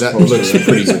worst that poster. looks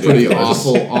pretty ridiculous.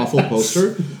 awful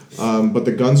poster. But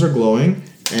the guns are glowing,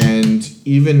 and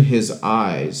even his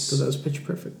eyes. So that was pitch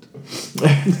perfect.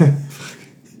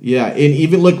 Yeah, and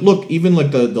even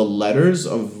the letters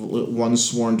of one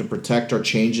sworn to protect are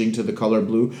changing to the color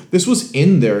blue. This was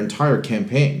in their entire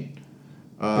campaign.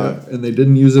 And they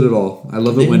didn't use it at all. I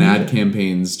love it when ad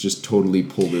campaigns just totally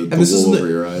pull the wool over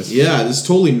your eyes. Yeah, this is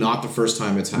totally not the first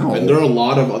time it's happened. No. There are a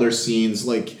lot of other scenes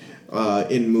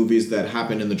in movies that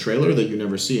happen in the trailer that you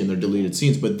never see, and they're deleted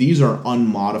scenes. But these are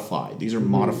unmodified. These are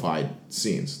modified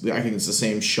scenes. I think it's the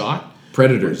same shot.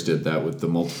 Predators did that with the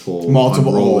multiple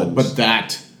Multiple, but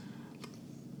that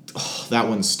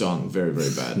one stung very,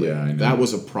 very badly. Yeah, I know. That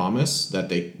was a promise that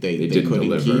they didn't couldn't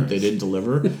deliver. keep. They didn't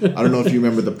deliver. I don't know if you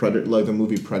remember the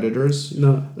movie Predators.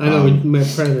 No, I know we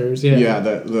met Predators. Yeah.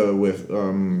 Yeah, with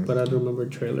But I don't remember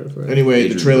trailer for it. anyway,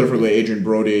 Adrian the trailer Brody. for Adrian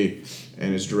Brody,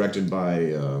 and it's directed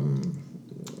by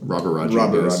Robert Rodriguez.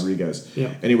 Robert Rodriguez.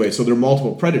 Yeah. Anyway, so there are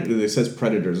multiple Predators. It says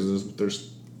Predators.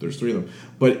 There's three of them.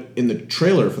 But in the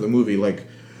trailer for the movie,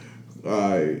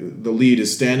 the lead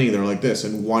is standing there like this,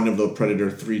 and one of the Predator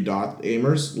 3-dot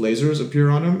lasers appear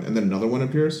on him, and then another one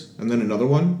appears, and then another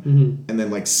one, and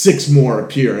then 6 more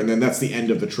appear, and then that's the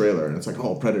end of the trailer, and it's like,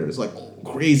 oh, Predators,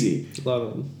 crazy. A lot of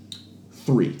them.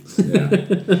 3. Yeah. And in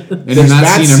There's that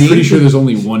that scene, I'm pretty scene- sure there's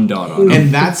only one dot on it.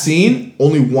 And that scene,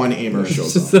 only one aimer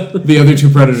shows up. The other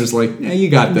two predators yeah, you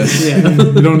got this. Yeah.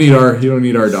 you don't need our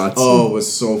dots. Oh, it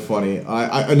was so funny.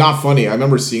 I not funny. I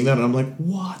remember seeing that, and I'm like,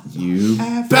 what? You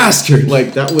bastard!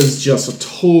 That was just a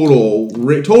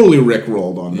totally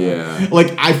rickrolled on that. Yeah.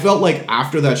 I felt like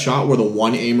after that shot where the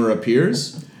one aimer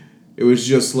appears, it was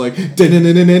just like it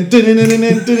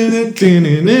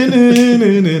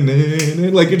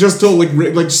just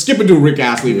told skip into a Rick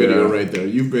Astley video right there.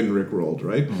 You've been rickrolled,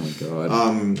 right? Oh my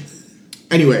god.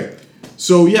 Anyway,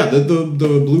 so yeah, the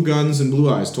blue guns and blue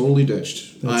eyes totally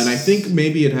ditched, and I think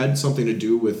maybe it had something to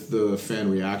do with the fan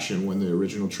reaction when the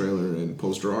original trailer and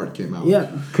poster art came out.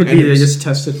 Yeah, could be they just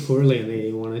tested poorly and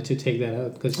they wanted to take that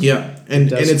out because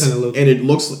and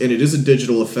it is a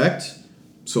digital effect,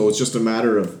 so it's just a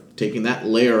matter of taking that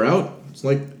layer out. It's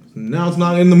now it's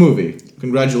not in the movie.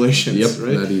 Congratulations. Yep,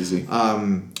 right? that easy.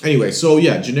 Anyway, so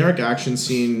yeah, generic action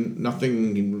scene,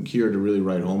 nothing here to really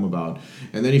write home about.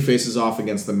 And then he faces off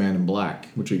against the Man in Black.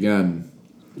 Which again,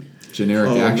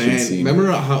 generic action scene.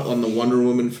 Remember how on the Wonder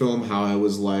Woman film how I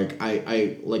was I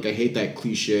hate that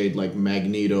cliched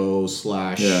Magneto /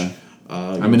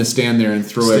 I'm gonna stand there and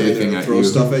throw everything at throw you.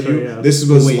 stuff at you. Yeah. This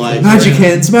was Magic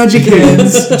hands,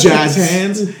 jazz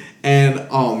hands, and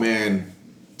oh man,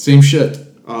 Same shit.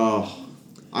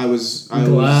 I was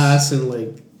glass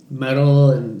and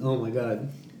metal and oh my god,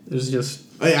 it was just.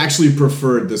 I actually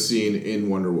preferred the scene in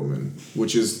Wonder Woman,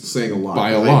 which is saying a lot.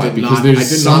 By a I lot, did because not- I there's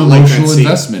did some not like that emotional scene.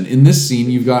 investment. In this scene,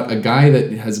 you've got a guy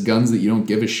that has guns that you don't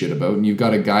give a shit about, and you've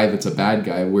got a guy that's a bad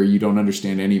guy where you don't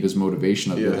understand any of his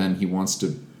motivation other than he wants to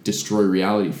destroy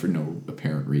reality for no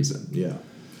apparent reason. Yeah.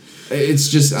 It's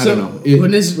just, I don't know.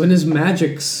 When his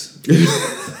magics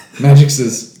Magic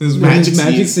says, magic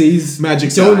seas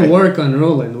Magic's don't eye. work on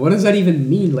Roland. What does that even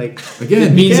mean? Again,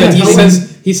 it means yeah, that how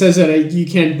he says that you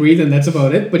can't breathe and that's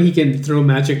about it. But he can throw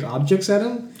magic objects at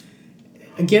him.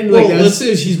 Again, Well, let's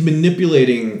say he's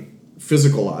manipulating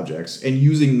physical objects and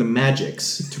using the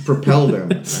magics to propel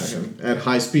them at him at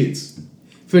high speeds.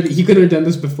 But he could have done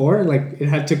this before. It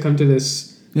had to come to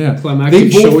this They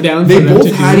climactic both, showdown. they for them both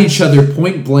to had do each other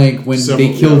point blank when Several,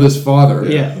 they killed his father.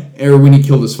 Yeah. Or when he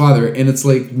killed his father. And it's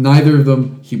neither of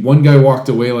them, one guy walked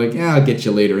away I'll get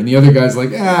you later. And the other guy's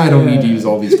I don't need to use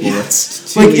all these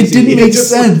bullets. Too it easy. didn't It make just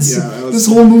sense. This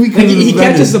whole movie could have He been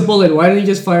catches better. the bullet. Why didn't he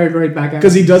just fire it right back at him?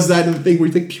 Because he does that in the thing where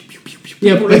you think pew pew pew pew.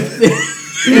 Yeah, pew.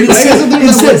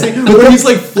 Instead, Where he's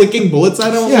flicking bullets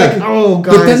at him. Yeah. Oh,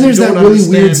 guys, but then there's you that don't really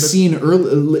understand weird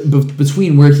that- scene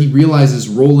between where he realizes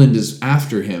Roland is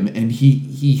after him, and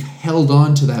he held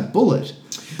on to that bullet,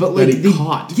 but that he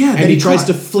caught. Yeah, and that he tries caught.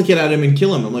 to flick it at him and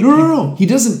kill him. I'm like, No. He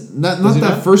doesn't. Not Does he that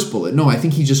not? first bullet. No, I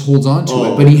think he just holds on to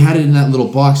Oh. it. But he had it in that little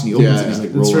box, and he opens Yeah, it. And he's yeah.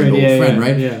 like, That's Roland, right, old yeah, friend, yeah,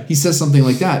 right? yeah. He says something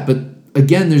like that, but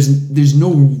again, there's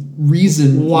no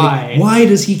reason. Why? Why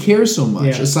does he care so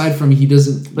much? Yeah. Aside from he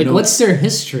doesn't Like, know, what's their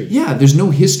history? Yeah, there's no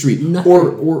history. Nothing.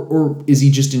 Or is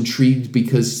he just intrigued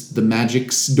because the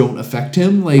magics don't affect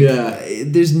him? Like,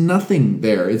 there's nothing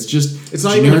there. It's just it's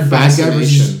not even a bad guy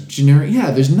versus fascination. generic.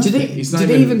 Yeah, there's nothing. Did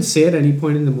they even say at any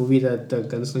point in the movie that the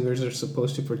gunslingers are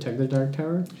supposed to protect the Dark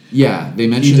Tower? Yeah, they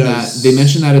mentioned that. does. They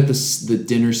mentioned that at the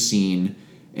dinner scene,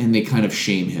 and they kind of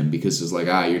shame him because it's like,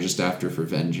 you're just after for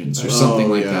vengeance or something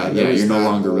like that. there Yeah, was you're no that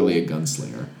longer whole- really a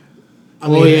gunslinger.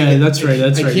 That's right.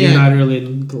 That's I right. You're can't- not really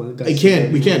in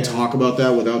gunslinger. We can't talk about that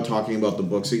without talking about the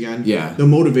books again. Yeah. The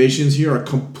motivations here are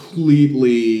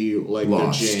completely like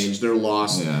Lost. they're changed. They're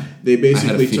lost. Yeah. They I had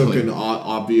a basically took feeling. an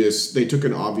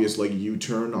obvious like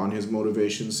U-turn on his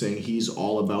motivation, saying he's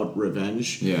all about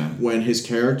revenge. Yeah. When his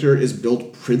character is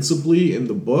built principally in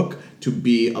the book to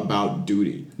be about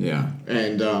duty. Yeah.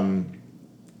 And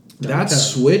that Okay.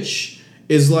 switch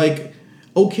is like,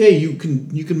 okay, you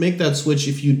can make that switch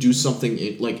if you do something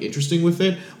like interesting with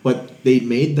it, but they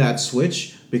made that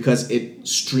switch because it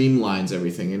streamlines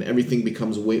everything and everything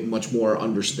becomes much more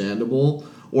understandable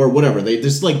or whatever. They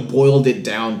just like boiled it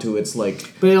down to its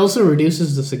like But it also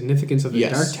reduces the significance of the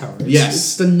Yes. Dark Tower. Yes.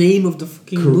 It's the name of the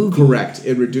fucking movie. correct.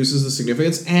 It reduces the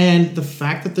significance and the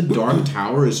fact that the Dark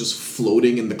Tower is just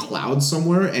floating in the clouds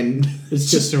somewhere and It's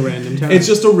just a random tower. It's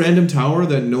just a random tower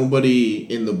that nobody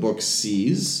in the book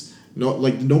sees. No,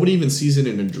 like nobody even sees it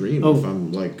in a dream. Oh, if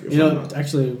I'm like, if You I'm know, not.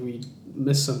 actually, we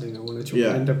missed something I wanted to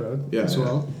Yeah. rant about Yeah, as yeah.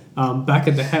 well. Back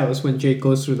at the house, when Jake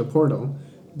goes through the portal,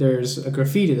 there's a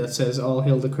graffiti that says "All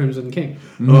Hail the Crimson King."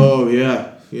 Oh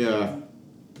yeah, yeah.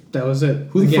 That was it.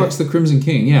 Who the Again, fuck's the Crimson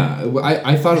King? Yeah,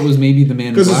 I thought it was maybe the Man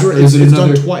in Because Black. or it's is it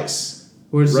another? done twice,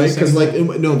 where's right? the Because second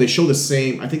like no, they show the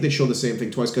same. I think they show the same thing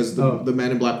twice because Oh. the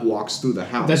Man in Black walks through the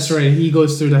house. That's right. He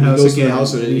goes through the He house goes again. to the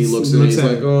house and he looks and he's at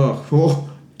like, it. oh,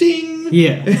 ding.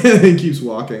 Yeah. and he keeps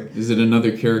walking. Is it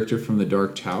another character from the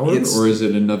Dark Tower, It's- or is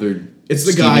it another? It's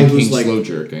the Stephen guy who's King like- slow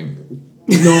jerking.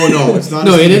 No, it's not.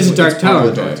 No, it is it's a Dark part of Tower.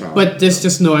 the Dark Tower. But there's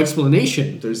just no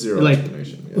explanation. There's zero Like,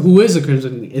 explanation. Yeah. who is the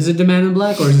Crimson King? Is it the Man in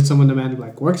Black, or is it someone the Man in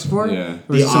Black works for? Yeah.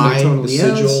 Or is The it somebody eye, totally the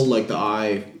sigil, else? like the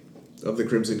eye of the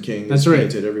Crimson King That's is right.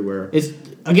 painted everywhere.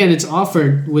 It's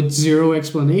offered with zero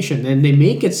explanation, and they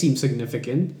make it seem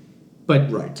significant, but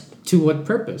Right. to what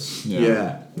purpose?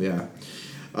 Yeah.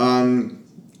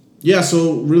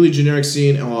 So really generic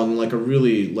scene on like a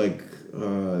really like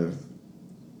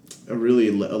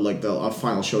a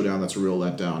final showdown that's a real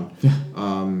letdown.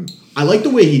 I like the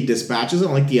way he dispatches it.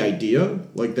 I like the idea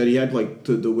like that he had like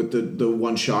with the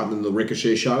one shot and then the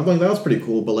ricochet shot. I'm like that was pretty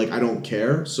cool, but like I don't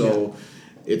care, so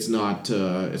it's not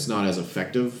as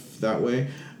effective that way.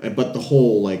 But the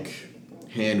whole like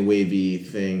hand wavy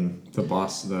thing. The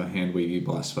hand wavy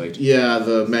boss fight. Yeah,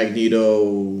 the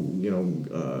Magneto,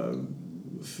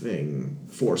 thing,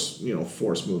 force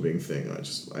moving thing.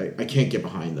 I can't get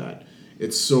behind that.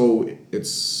 It's so.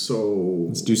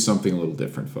 Let's do something a little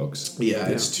different, folks. Yeah,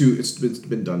 it's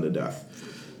been done to death.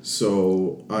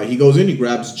 So he goes in, he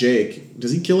grabs Jake.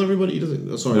 Does he kill everybody? He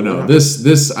doesn't. Oh, sorry. No, what happened?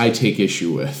 this I take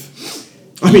issue with.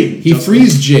 I mean, He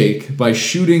frees Jake by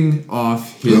shooting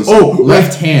off his Oh,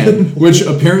 left hand, which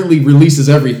apparently releases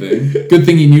everything. Good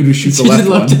thing he knew to shoot the left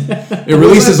Left one. It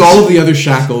releases all of the other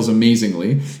shackles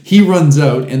amazingly. He runs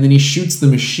out and then he shoots the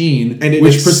machine, And it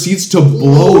which proceeds to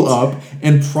blow up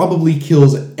and probably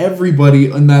kills everybody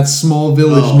in that small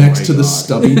village Oh next my to the God.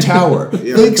 stubby tower.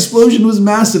 Yeah. The explosion was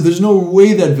massive. There's no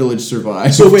way that village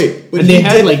survived. So wait, but And he they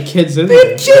had did- like kids in They there.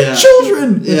 had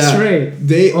children. That's Yeah. right.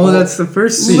 They all- that's the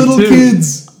first scene Little too.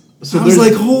 kids. So I was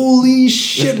there's- like, holy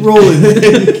shit, Roland.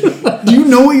 Do you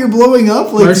know what you're blowing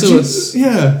up? Like, Merciless. he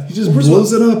just First of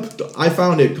blows all, it up. I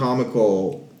found it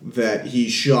comical that he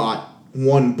shot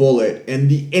one bullet and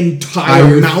the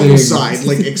entire Entire mountainside thing.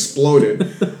 like exploded.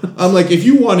 I'm like, if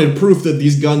you wanted proof that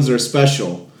these guns are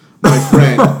special, my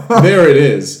friend, there it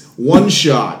is. One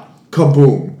shot,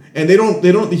 kaboom. And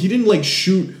he didn't like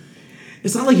shoot.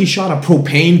 It's not like he shot a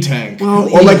propane tank.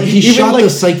 Or like he even shot like, the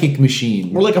psychic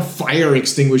machine. or like a fire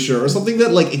extinguisher or something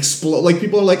that like explode. Like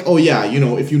people are like, oh yeah,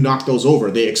 if you knock those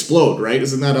over, they explode, right?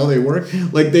 Isn't that how they work?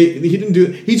 Like he didn't do.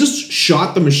 He just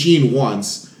shot the machine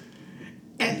once,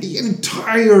 and the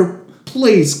entire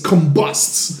place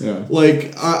combusts. Yeah.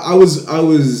 Like I was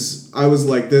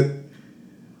like that.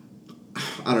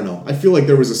 I don't know. I feel like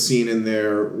there was a scene in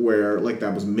there where like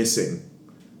that was missing,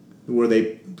 where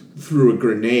they threw a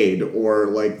grenade or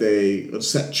like they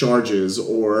set charges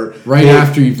or Right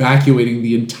after evacuating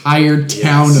the entire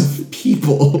town Yes. of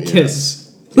people. Kids.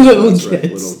 Little That's kids.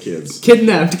 right, little kids.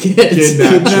 Kidnapped kids.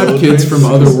 Kidnapped Kidnapped kids from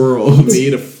children. other worlds.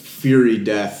 Made a fury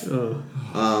death.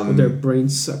 With their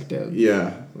brains sucked out.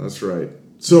 Yeah, That's right.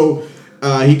 So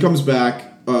he comes back.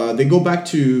 They go back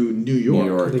to New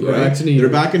York. They go back to New York.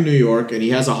 They're back in New York, and he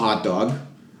has a hot dog.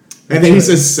 And then he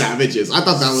says savages. I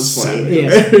thought that was funny.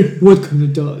 Yeah. What kind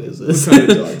of dog is this? What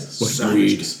kind of dogs? What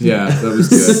breed? Yeah, that was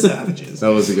good. Savages. That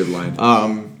was a good line.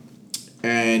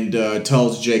 And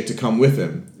tells Jake to come with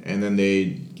him. And then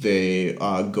they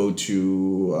go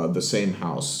to the same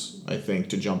house, I think,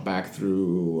 to jump back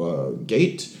through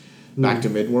gate. Back to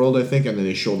Midworld, I think, and then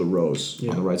they show the rose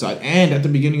on the right side. And at the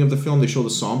beginning of the film, they show the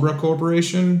Sombra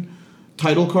Corporation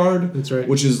title card. That's right.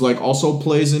 Which is like also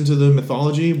plays into the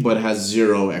mythology, but has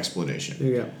zero explanation. There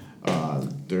you go.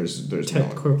 There's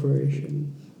Tet no.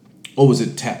 Corporation. Oh, was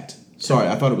it Tet? Sorry,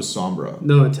 I thought it was Sombra.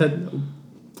 No, Tet. I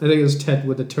think it was Tet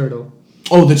with the turtle.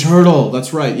 Oh, the turtle.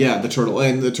 That's right. Yeah, the turtle,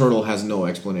 and the turtle has no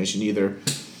explanation either.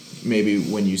 Maybe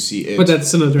when you see it. But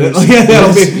that's another.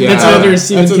 That's another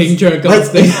Stephen King jerk off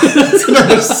thing. That's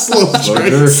another slow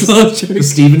jerk. Slow jerk. The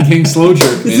Stephen King slow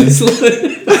jerk, man.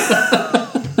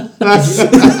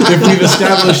 If we've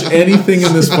established anything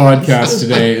in this podcast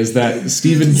today, is that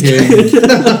Stephen King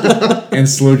and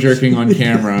slow jerking on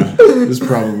camera is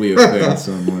probably a thing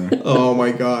somewhere. Oh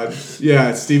my god!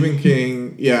 Yeah, Stephen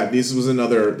King. Yeah, this was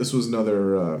another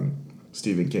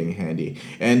Stephen King handy,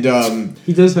 and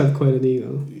he does have quite an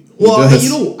ego.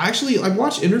 Well, actually, I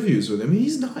watched interviews with him.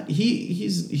 He's not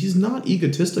he's not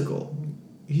egotistical.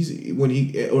 He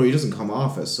doesn't come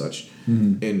off as such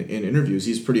in interviews.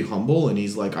 He's pretty humble, and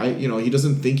he's like he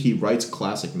doesn't think he writes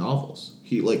classic novels.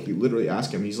 You literally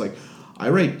ask him. He's like, I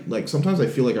write sometimes I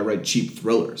feel like I write cheap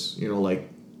thrillers. Like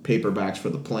paperbacks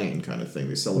for the plane kind of thing.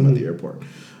 They sell them at the airport.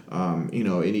 And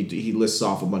he lists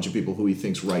off a bunch of people who he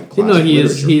thinks write classic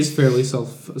literature. He is fairly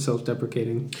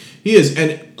self-deprecating. He is,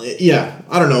 and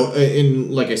I don't know.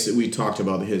 Like I said, we talked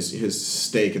about his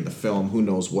stake in the film. Who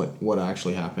knows what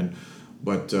actually happened?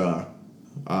 But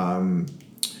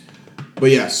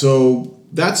yeah. So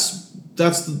that's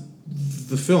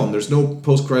the film. There's no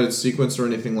post-credits sequence or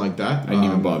anything like that. I didn't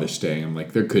even bother staying. I'm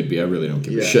like, there could be. I really don't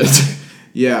give a shit.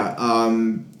 Yeah.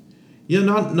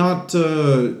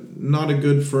 Not a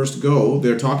good first go.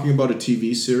 They're talking about a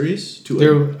TV series.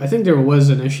 I think there was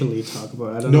initially talk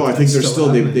about. I don't know. No, I think they're still.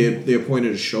 They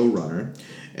appointed a showrunner,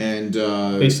 and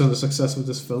based on the success of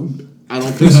this film. I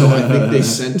don't think so. I think they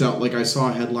sent out. I saw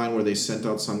a headline where they sent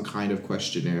out some kind of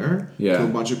questionnaire to a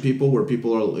bunch of people, where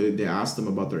they asked them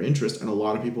about their interest, and a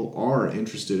lot of people are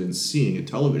interested in seeing a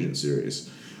television series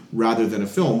rather than a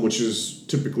film, which is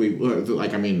typically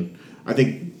I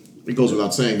think. It goes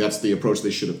without saying that's the approach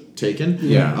they should have taken.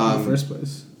 Yeah, in the first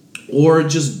place. Or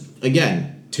just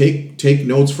again take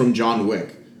notes from John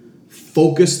Wick.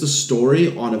 Focus the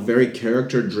story on a very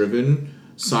character-driven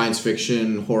science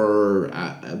fiction horror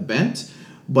bent,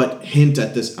 but hint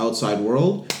at this outside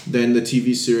world. Then the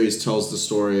TV series tells the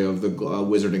story of the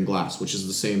Wizard in Glass, which is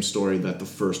the same story that the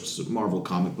first Marvel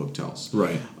comic book tells.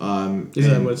 Right. Is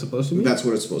that what it's supposed to be? That's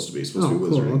what it's supposed to be. It's supposed to be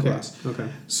Wizard in Glass. Okay.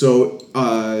 So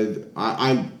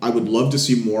I would love to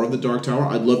see more of the Dark Tower.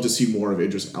 I'd love to see more of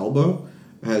Idris Elba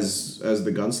as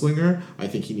the gunslinger. I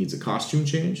think he needs a costume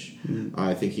change.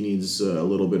 I think he needs a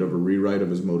little bit of a rewrite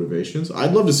of his motivations.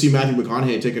 I'd love to see Matthew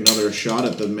McConaughey take another shot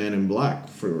at the Man in Black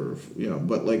but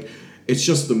it's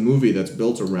just the movie that's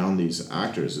built around these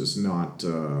actors is not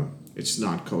it's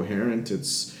not coherent. It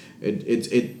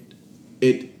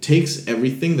takes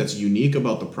everything that's unique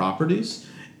about the properties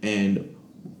and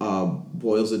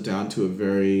boils it down to a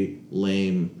very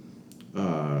lame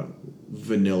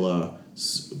vanilla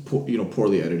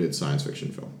poorly edited science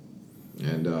fiction film,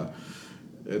 and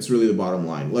it's really the bottom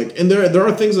line. And there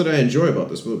are things that I enjoy about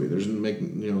this movie. There's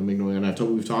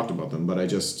we've talked about them, but I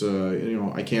just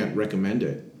I can't recommend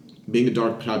it. Being a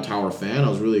Dark Tower fan, I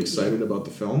was really excited about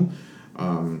the film.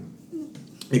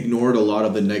 Ignored a lot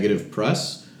of the negative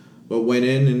press, but went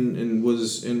in and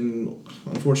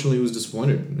unfortunately was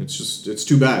disappointed. It's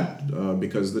too bad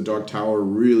because the Dark Tower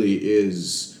really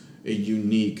is a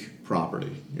unique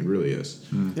property. It really is.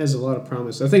 It has a lot of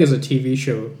promise. I think as a TV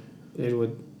show, it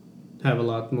would have a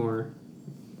lot more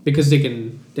because they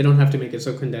don't have to make it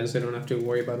so condensed. They don't have to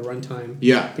worry about runtime.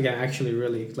 Yeah, they can actually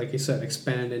really, like you said,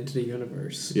 expand into the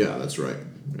universe. Yeah, that's right.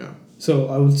 Yeah. So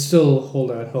I would still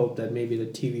hold out hope that maybe the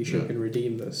TV show can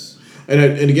redeem this.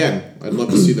 And again, I'd love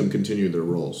to see them continue their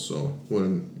roles. So,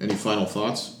 any final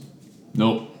thoughts?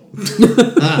 Nope.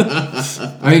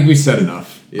 I think we said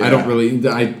enough. Yeah. I don't really.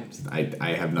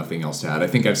 I have nothing else to add. I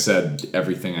think I've said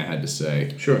everything I had to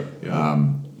say. Sure.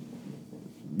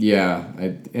 Yeah.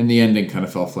 And the ending kind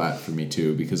of fell flat for me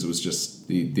too because it was just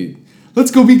the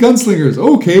let's go be gunslingers.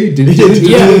 Okay, and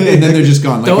then they're just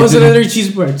gone. That was another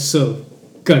cheeseburger. So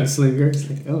Gunslinger. It's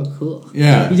like, oh, cool.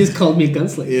 Yeah. He just called me a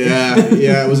gunslinger.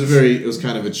 Yeah. It was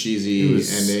kind of a cheesy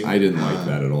ending. I didn't like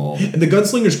that at all. And the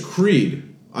Gunslinger's Creed,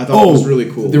 I thought was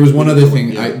really cool. There was one other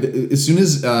thing. Yeah. As soon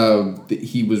as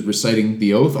he was reciting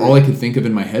the oath, all I could think of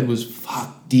in my head was,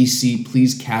 "Fuck, DC,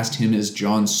 please cast him as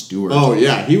Jon Stewart." Oh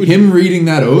yeah, he would. Him reading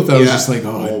that oath, I was Yeah. just like,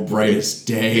 "Oh, brightest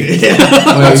day."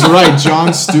 That's right,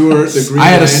 Jon Stewart, the Green I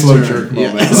had a Lantern. slow jerk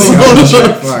moment.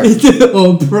 Yeah.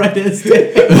 Oh, brightest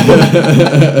day.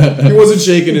 He wasn't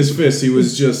shaking his fist. He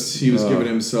was giving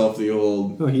himself the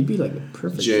old Oh, he'd be like a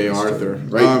perfect J. Jon Stewart.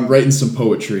 Arthur. Writing some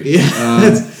poetry.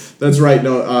 Yeah, that's right.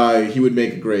 No, he would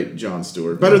make a great Jon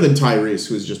Stewart. Better than Tyrese,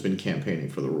 who's just been campaigning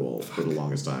for the role for the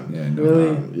longest time. Yeah, no,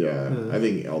 Really? I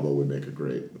think Elba would make a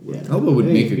great. Elba would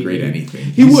Hey, make a he- great anything.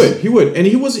 He would, and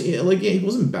he wasn't he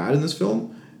wasn't bad in this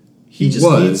film. He just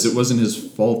was. needs- It wasn't his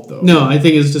fault though. No, I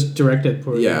think it's just directed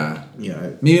poorly. Yeah. Yeah,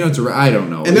 Maybe not to. I don't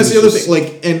know. and that's It the was other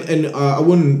just- thing. Like, and I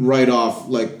wouldn't write off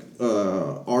like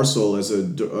Arcel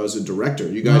as a director.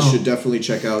 You guys should definitely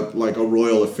check out like A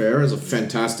Royal Affair. It's a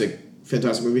fantastic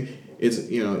movie. It's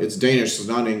it's Danish, so it's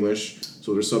not English.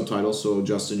 So there's subtitles. So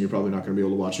Justin, you're probably not going to be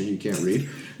able to watch it. You can't read.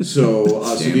 So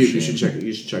Damn you shame. should check it.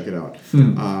 You should check it out.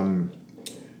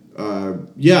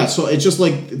 Yeah, so it's just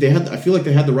like I feel like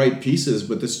they had the right pieces,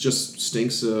 but this just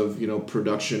stinks of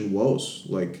production woes,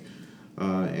 like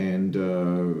and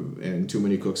too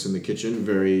many cooks in the kitchen.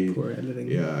 Very Poor editing.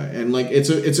 Yeah, and like it's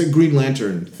a Green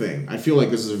Lantern thing. I feel like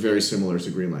this is very similar to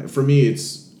Green Lantern. For me,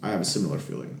 I have a similar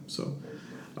feeling. So,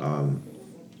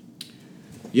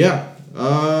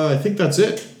 I think that's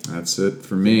it. That's it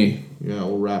for me. Yeah,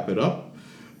 we'll wrap it up.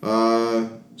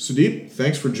 Sudeep,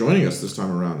 thanks for joining us this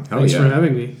time around. Hell Thanks yeah. for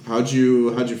having me. How'd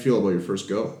you feel about your first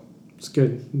go? It's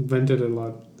good. Vented a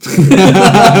lot.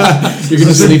 You're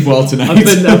gonna sleep well tonight.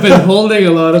 I've been holding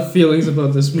a lot of feelings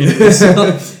about this movie.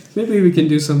 So maybe we can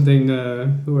do something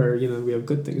where we have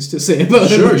good things to say about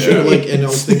Sure, it. sure. Like, and I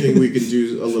was thinking we could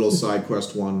do a little side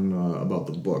quest one about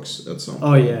the books at some point.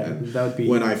 Oh yeah, And that would be.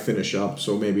 when I finish up,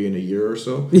 so maybe in a year or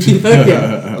so.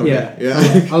 yeah.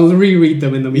 Yeah. I'll reread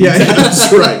them in the Yeah, meantime.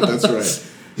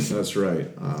 that's right.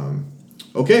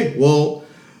 Okay, well,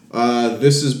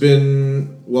 this has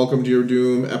been Welcome to Your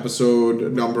Doom,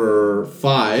 episode number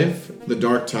 5, The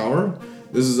Dark Tower.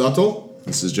 This is Atul.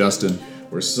 This is Justin.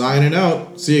 We're signing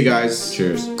out. See you guys.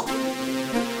 Cheers.